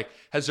football. Like,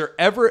 has there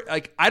ever,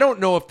 like, I don't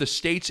know if the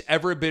state's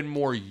ever been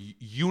more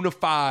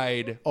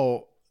unified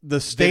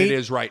the state, than it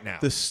is right now.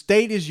 The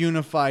state is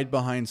unified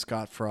behind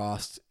Scott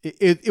Frost.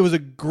 It was a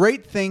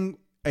great thing,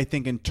 I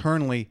think,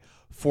 internally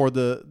for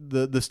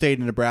the state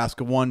of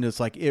Nebraska. One is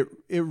like it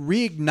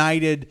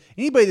reignited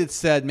anybody that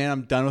said, man,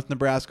 I'm done with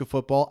Nebraska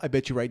football. I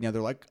bet you right now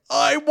they're like,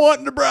 I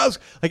want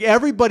Nebraska. Like,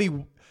 everybody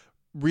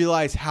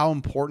realized how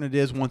important it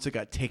is once it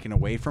got taken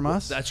away from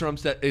us. That's what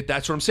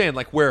I'm saying.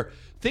 Like, where,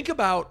 think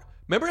about,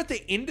 remember at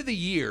the end of the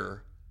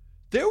year,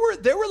 there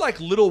were like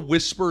little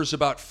whispers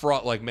about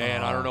Frost. Like,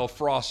 man, I don't know if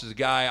Frost is a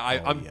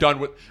guy. I'm done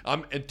with.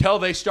 Until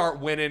they start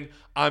winning,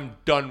 I'm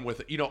done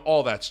with it. You know,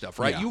 all that stuff,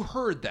 right? Yeah. You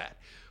heard that,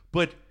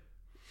 but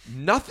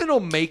nothing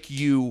will make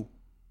you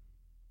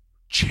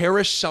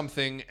cherish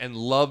something and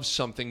love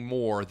something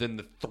more than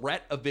the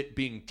threat of it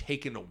being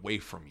taken away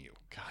from you.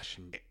 Gosh.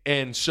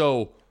 And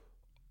so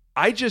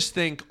I just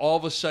think all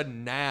of a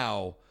sudden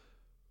now,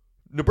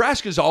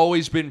 Nebraska's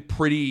always been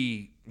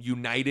pretty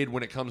united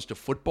when it comes to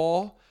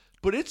football,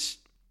 but it's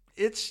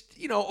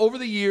you know, over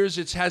the years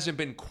it hasn't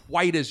been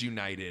quite as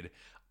united.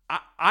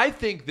 I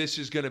think this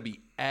is going to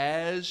be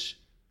as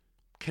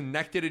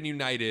connected and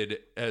united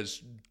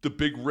as the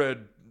Big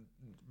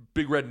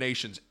Red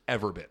Nation's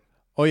ever been.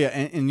 Oh yeah,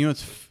 and you know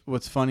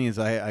what's funny is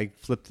I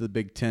flipped to the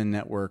Big Ten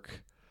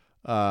Network,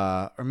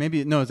 or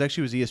maybe no, it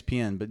was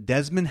ESPN, but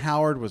Desmond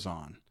Howard was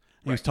on.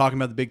 He was talking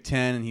about the Big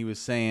Ten, and he was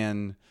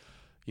saying,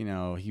 you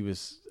know, he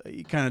was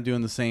kind of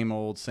doing the same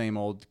old,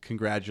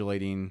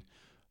 congratulating,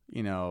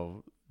 you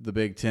know, the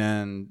Big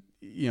Ten,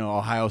 you know,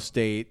 Ohio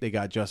State, they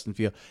got Justin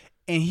Fields.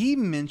 And he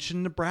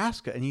mentioned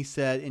Nebraska, and he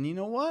said, and you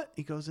know what?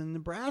 He goes, in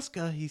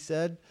Nebraska, he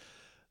said,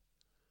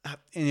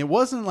 and it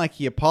wasn't like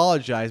he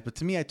apologized, but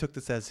to me, I took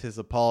this as his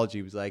apology.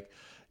 He was like,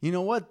 you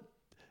know what?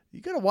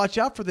 You got to watch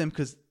out for them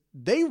because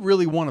they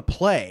really want to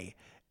play.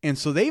 And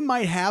so they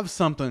might have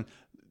something,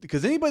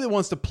 because anybody that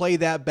wants to play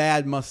that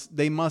bad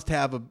must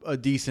have a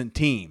decent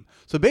team.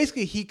 So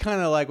basically, he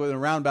kind of like, with a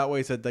roundabout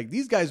way, said like,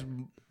 these guys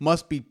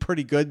must be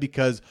pretty good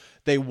because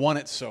they want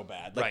it so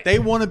bad. Like they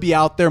want to be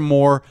out there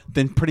more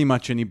than pretty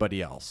much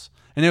anybody else.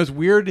 And it was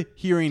weird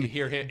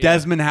hearing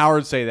Desmond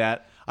Howard say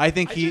that. I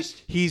think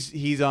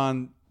he's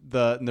on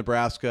the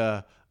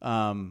Nebraska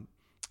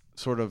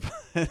sort of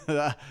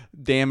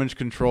damage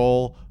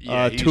control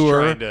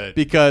tour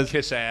because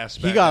kiss ass.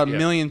 He got a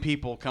million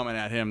people coming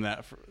at him.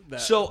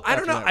 So I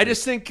don't know. I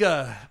just think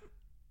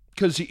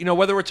because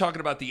whether we're talking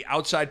about the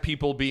outside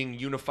people being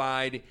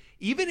unified,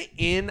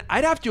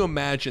 I'd have to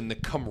imagine the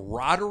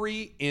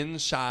camaraderie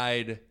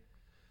inside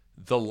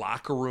the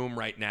locker room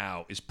right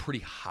now is pretty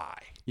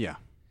high. Yeah.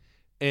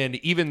 And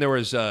even there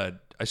was I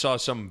saw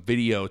some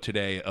video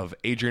today of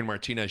Adrian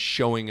Martinez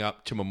showing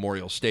up to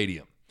Memorial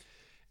Stadium,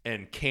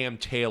 and Cam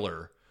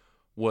Taylor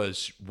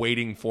was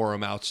waiting for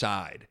him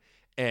outside,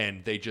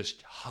 and they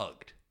just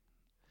hugged.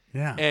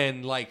 Yeah.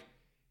 And like,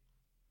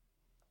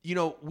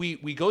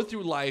 we go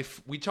through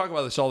life, we talk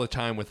about this all the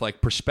time with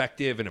like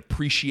perspective and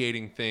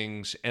appreciating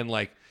things, and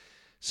like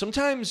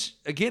sometimes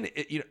again,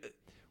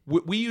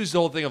 we use the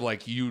whole thing of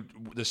like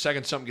the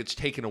second something gets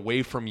taken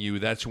away from you,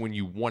 that's when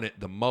you want it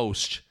the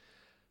most.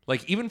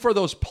 Like even for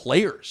those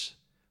players,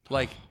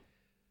 like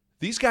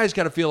these guys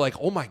got to feel like,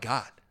 oh my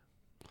God.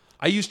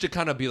 I used to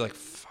kind of be like,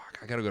 fuck,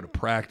 I got to go to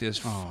practice.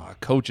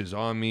 Fuck, coach is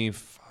on me.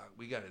 Fuck,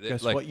 we got to.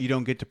 Guess what? You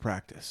don't get to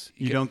practice.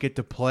 You don't get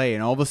to play.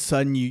 And all of a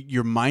sudden,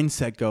 your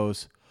mindset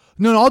goes,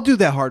 no, I'll do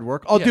that hard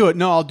work. I'll do it.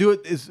 No, I'll do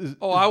it as good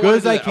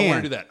as I can. I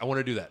want to do that. I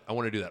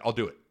want to do that. I'll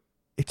do it.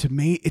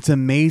 It's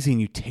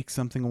amazing. You take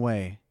something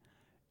away,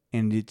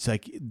 and it's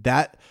like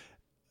that.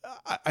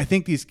 I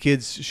think these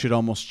kids should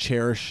almost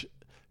cherish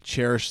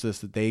this,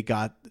 that they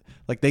got,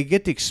 like they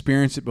get to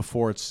experience it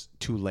before it's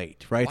too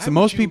late, right? So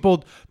most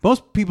people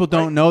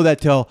don't know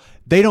that till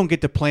they don't get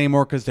to play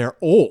anymore because they're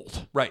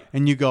old, right?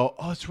 And you go,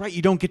 oh, that's right,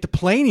 you don't get to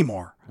play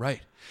anymore, right?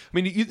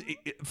 I mean,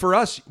 for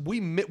us,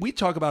 we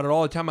talk about it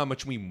all the time how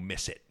much we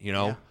miss it,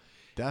 Yeah,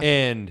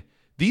 and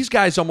these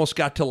guys almost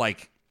got to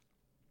like,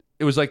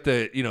 it was like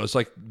it's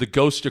like the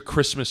ghost of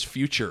Christmas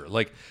future,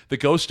 like the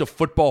ghost of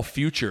football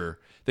future.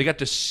 They got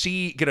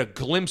to get a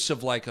glimpse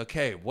of like,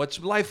 okay, what's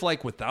life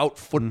like without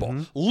football?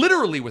 Mm-hmm.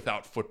 Literally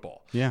without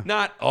football. Yeah.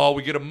 Not,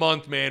 we get a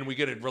month, man. We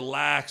get to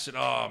relax and,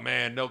 oh,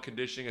 man, no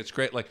conditioning. It's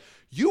great. Like,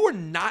 you are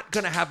not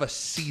going to have a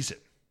season.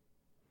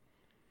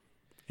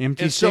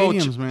 Empty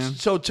stadiums, man.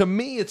 So to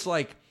me, it's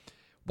like,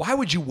 why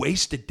would you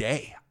waste a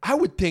day? I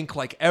would think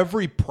like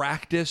every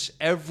practice,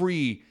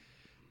 every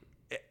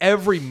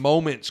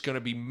moment's going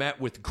to be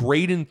met with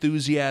great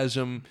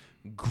enthusiasm,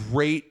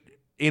 great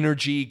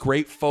energy,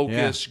 great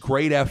focus,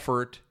 great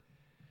effort.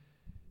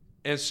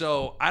 And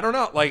so I don't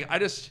know, like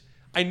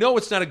I know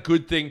it's not a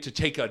good thing to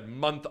take a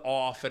month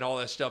off and all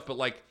that stuff, but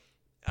like,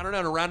 I don't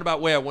know, in a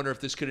roundabout way, I wonder if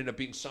this could end up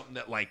being something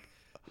that like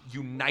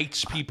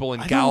unites people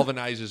and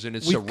galvanizes, and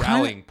it's a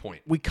rallying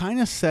point. We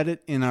kind of said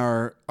it in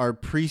our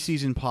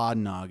preseason pod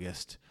in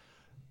August.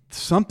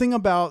 Something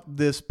about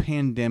this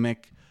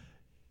pandemic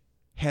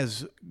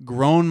has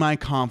grown my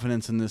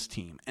confidence in this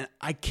team. And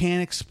I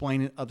can't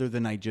explain it other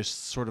than I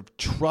just sort of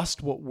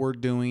trust what we're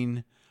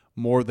doing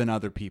more than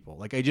other people.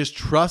 Like I just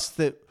trust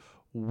that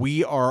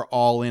we are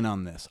all in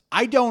on this.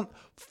 I don't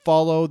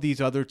follow these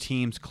other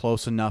teams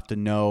close enough to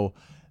know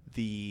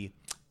the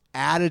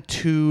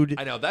attitude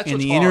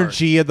and the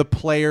energy of the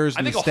players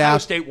and the staff. I think Ohio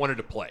State wanted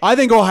to play. I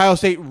think Ohio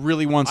State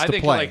really wants to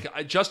play. I think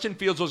like Justin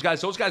Fields, those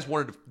guys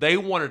wanted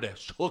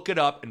to hook it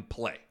up and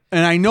play.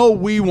 And I know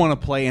we want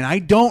to play, and I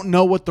don't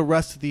know what the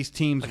rest of these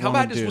teams want to do. How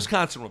bad does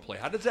Wisconsin want to play?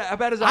 How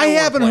bad is Iowa I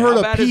haven't heard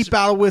a peep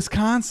out of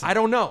Wisconsin. I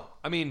don't know.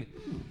 I mean,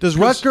 does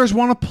Rutgers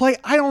want to play?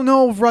 I don't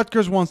know if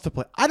Rutgers wants to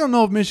play. I don't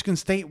know if Michigan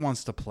State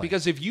wants to play.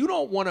 Because if you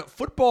don't want to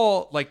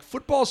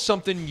football's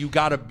something you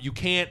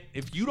can't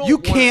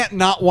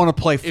not want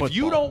to play football. If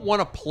you don't want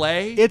to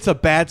play, it's a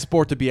bad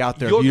sport to be out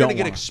there. You're going to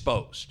get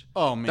exposed.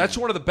 Oh man, that's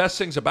one of the best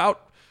things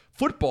about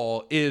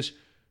football is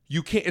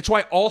you can't. It's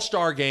why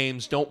all-star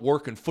games don't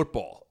work in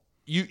football.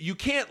 You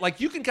can't, like,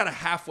 you can kind of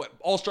halfway,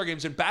 all-star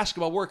games in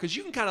basketball work because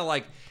you can kind of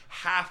like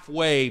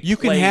halfway you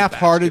can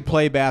half-hearted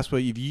play basketball.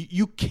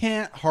 You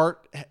can't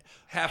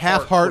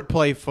half-heart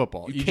play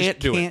football. You can't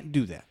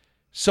do that.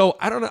 So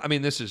I don't know. I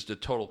mean, this is the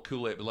total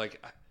Kool-Aid, but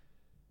like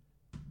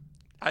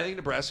I think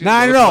Nebraska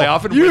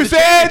 9-0. You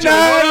said 9-0.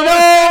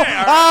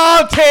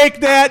 I'll take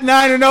that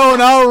 9-0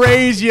 and I'll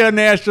raise you a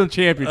national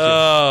championship.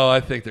 Oh,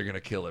 I think they're going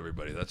to kill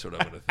everybody. That's what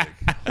I'm going to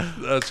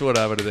think. That's what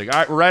I'm going to think. All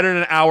right, we're right in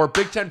an hour.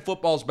 Big Ten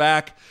football's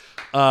back.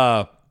 You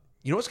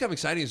know what's kind of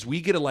exciting is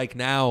we get to like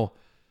now,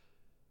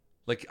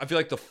 like I feel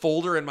like the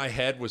folder in my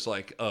head was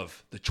like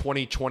of the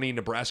 2020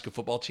 Nebraska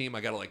football team.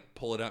 I got to like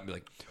pull it out and be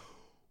like,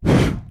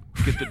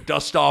 get the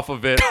dust off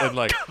of it and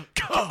like,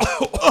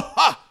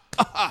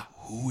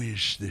 who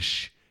is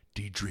this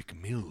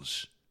Dedrick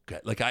Mills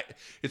guy? Like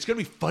it's going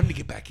to be fun to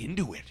get back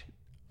into it,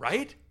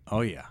 right?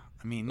 Oh yeah.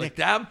 I mean, Like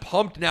Nick, I'm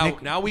pumped now.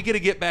 Now we get to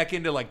get back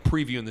into like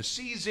previewing the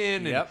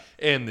season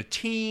and the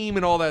team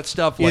and all that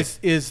stuff. Like,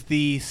 is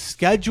the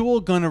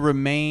schedule going to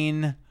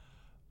remain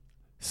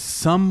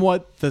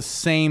somewhat the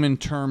same in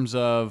terms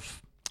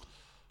of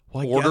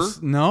order?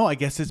 I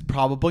guess it's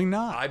probably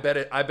not. I bet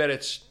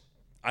it's.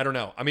 I don't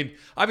know. I mean,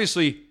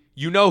 obviously,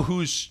 you know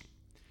who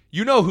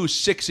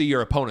 6 of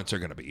your opponents are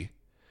going to be.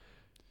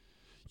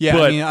 Yeah,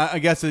 but, I mean, I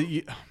guess.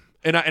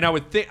 And I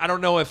would think, I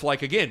don't know if,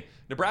 like, again,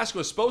 Nebraska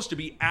was supposed to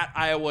be at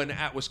Iowa and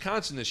at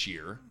Wisconsin this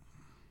year.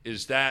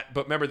 Is that,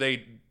 but remember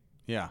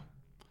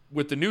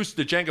with the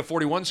Jenga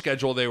 41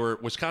 schedule,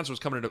 Wisconsin was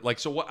coming into, like,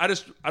 so what, I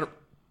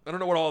don't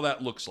know what all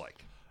that looks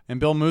like. And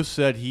Bill Moose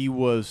said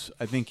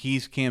I think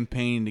he's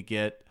campaigning to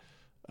get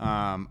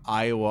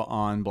Iowa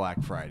on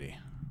Black Friday,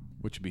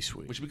 which would be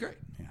sweet. Which would be great.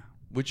 Yeah.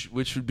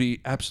 Which would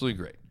be absolutely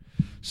great.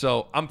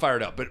 So I'm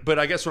fired up. But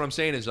I guess what I'm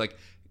saying is, like,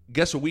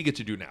 guess what we get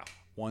to do now?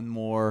 One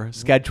more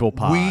schedule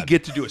pod. We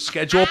get to do a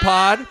schedule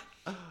pod.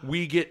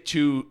 We get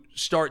to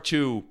start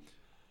to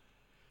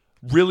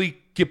really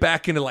get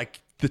back into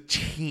like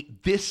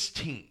this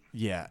team.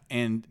 Yeah,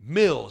 and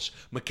Mills.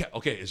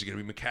 Okay, is it going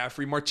to be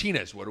McCaffrey,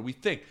 Martinez? What do we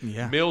think?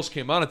 Yeah. Mills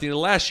came on at the end of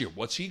last year.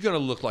 What's he going to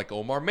look like?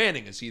 Omar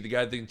Manning, is he the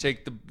guy that can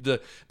take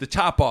the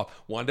top off?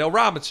 Wan'Dale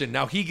Robinson.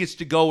 Now he gets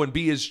to go and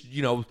be his,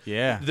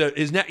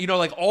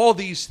 like all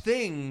these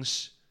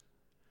things.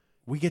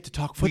 We get to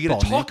talk football. We get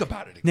to talk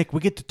about it again. Nick, we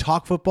get to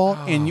talk football,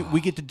 and we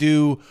get to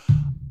do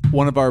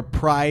one of our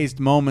prized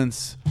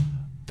moments,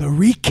 the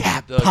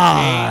recap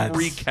pods.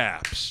 Game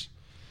recaps.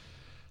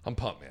 I'm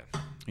pumped, man.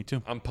 Me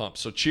too. I'm pumped.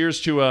 So cheers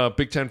to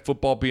Big Ten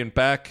football being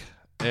back.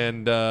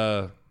 And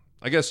I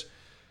guess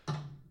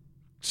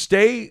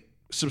stay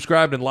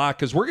subscribed and locked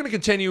because we're going to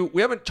continue.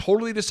 We haven't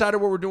totally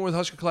decided what we're doing with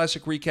Husker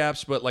Classic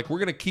recaps, but like we're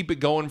going to keep it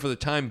going for the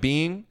time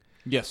being.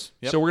 Yes.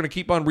 Yep. So we're going to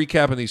keep on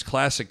recapping these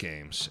classic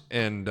games.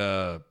 And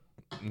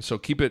so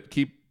keep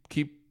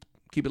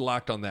it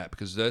locked on that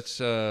because this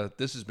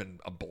has been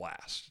a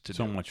blast to do.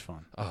 So much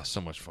fun. Oh,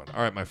 so much fun.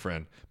 All right, my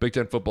friend. Big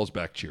Ten football's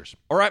back. Cheers.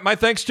 All right, my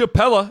thanks to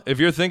Pella. If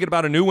you're thinking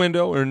about a new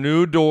window or a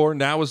new door,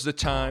 now is the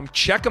time.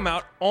 Check them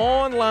out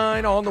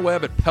online on the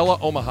web at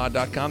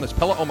PellaOmaha.com. That's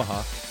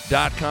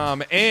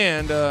PellaOmaha.com.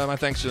 And my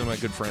thanks to my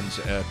good friends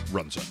at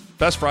Runza.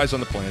 Best fries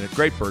on the planet.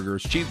 Great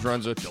burgers. Cheese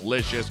Runza.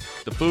 Delicious.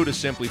 The food is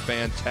simply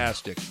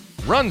fantastic.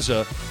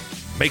 Runza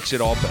makes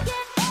it all better.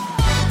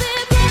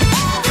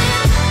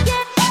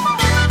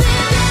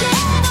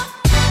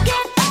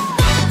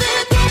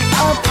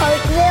 A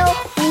Parkville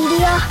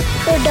Media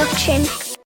Production.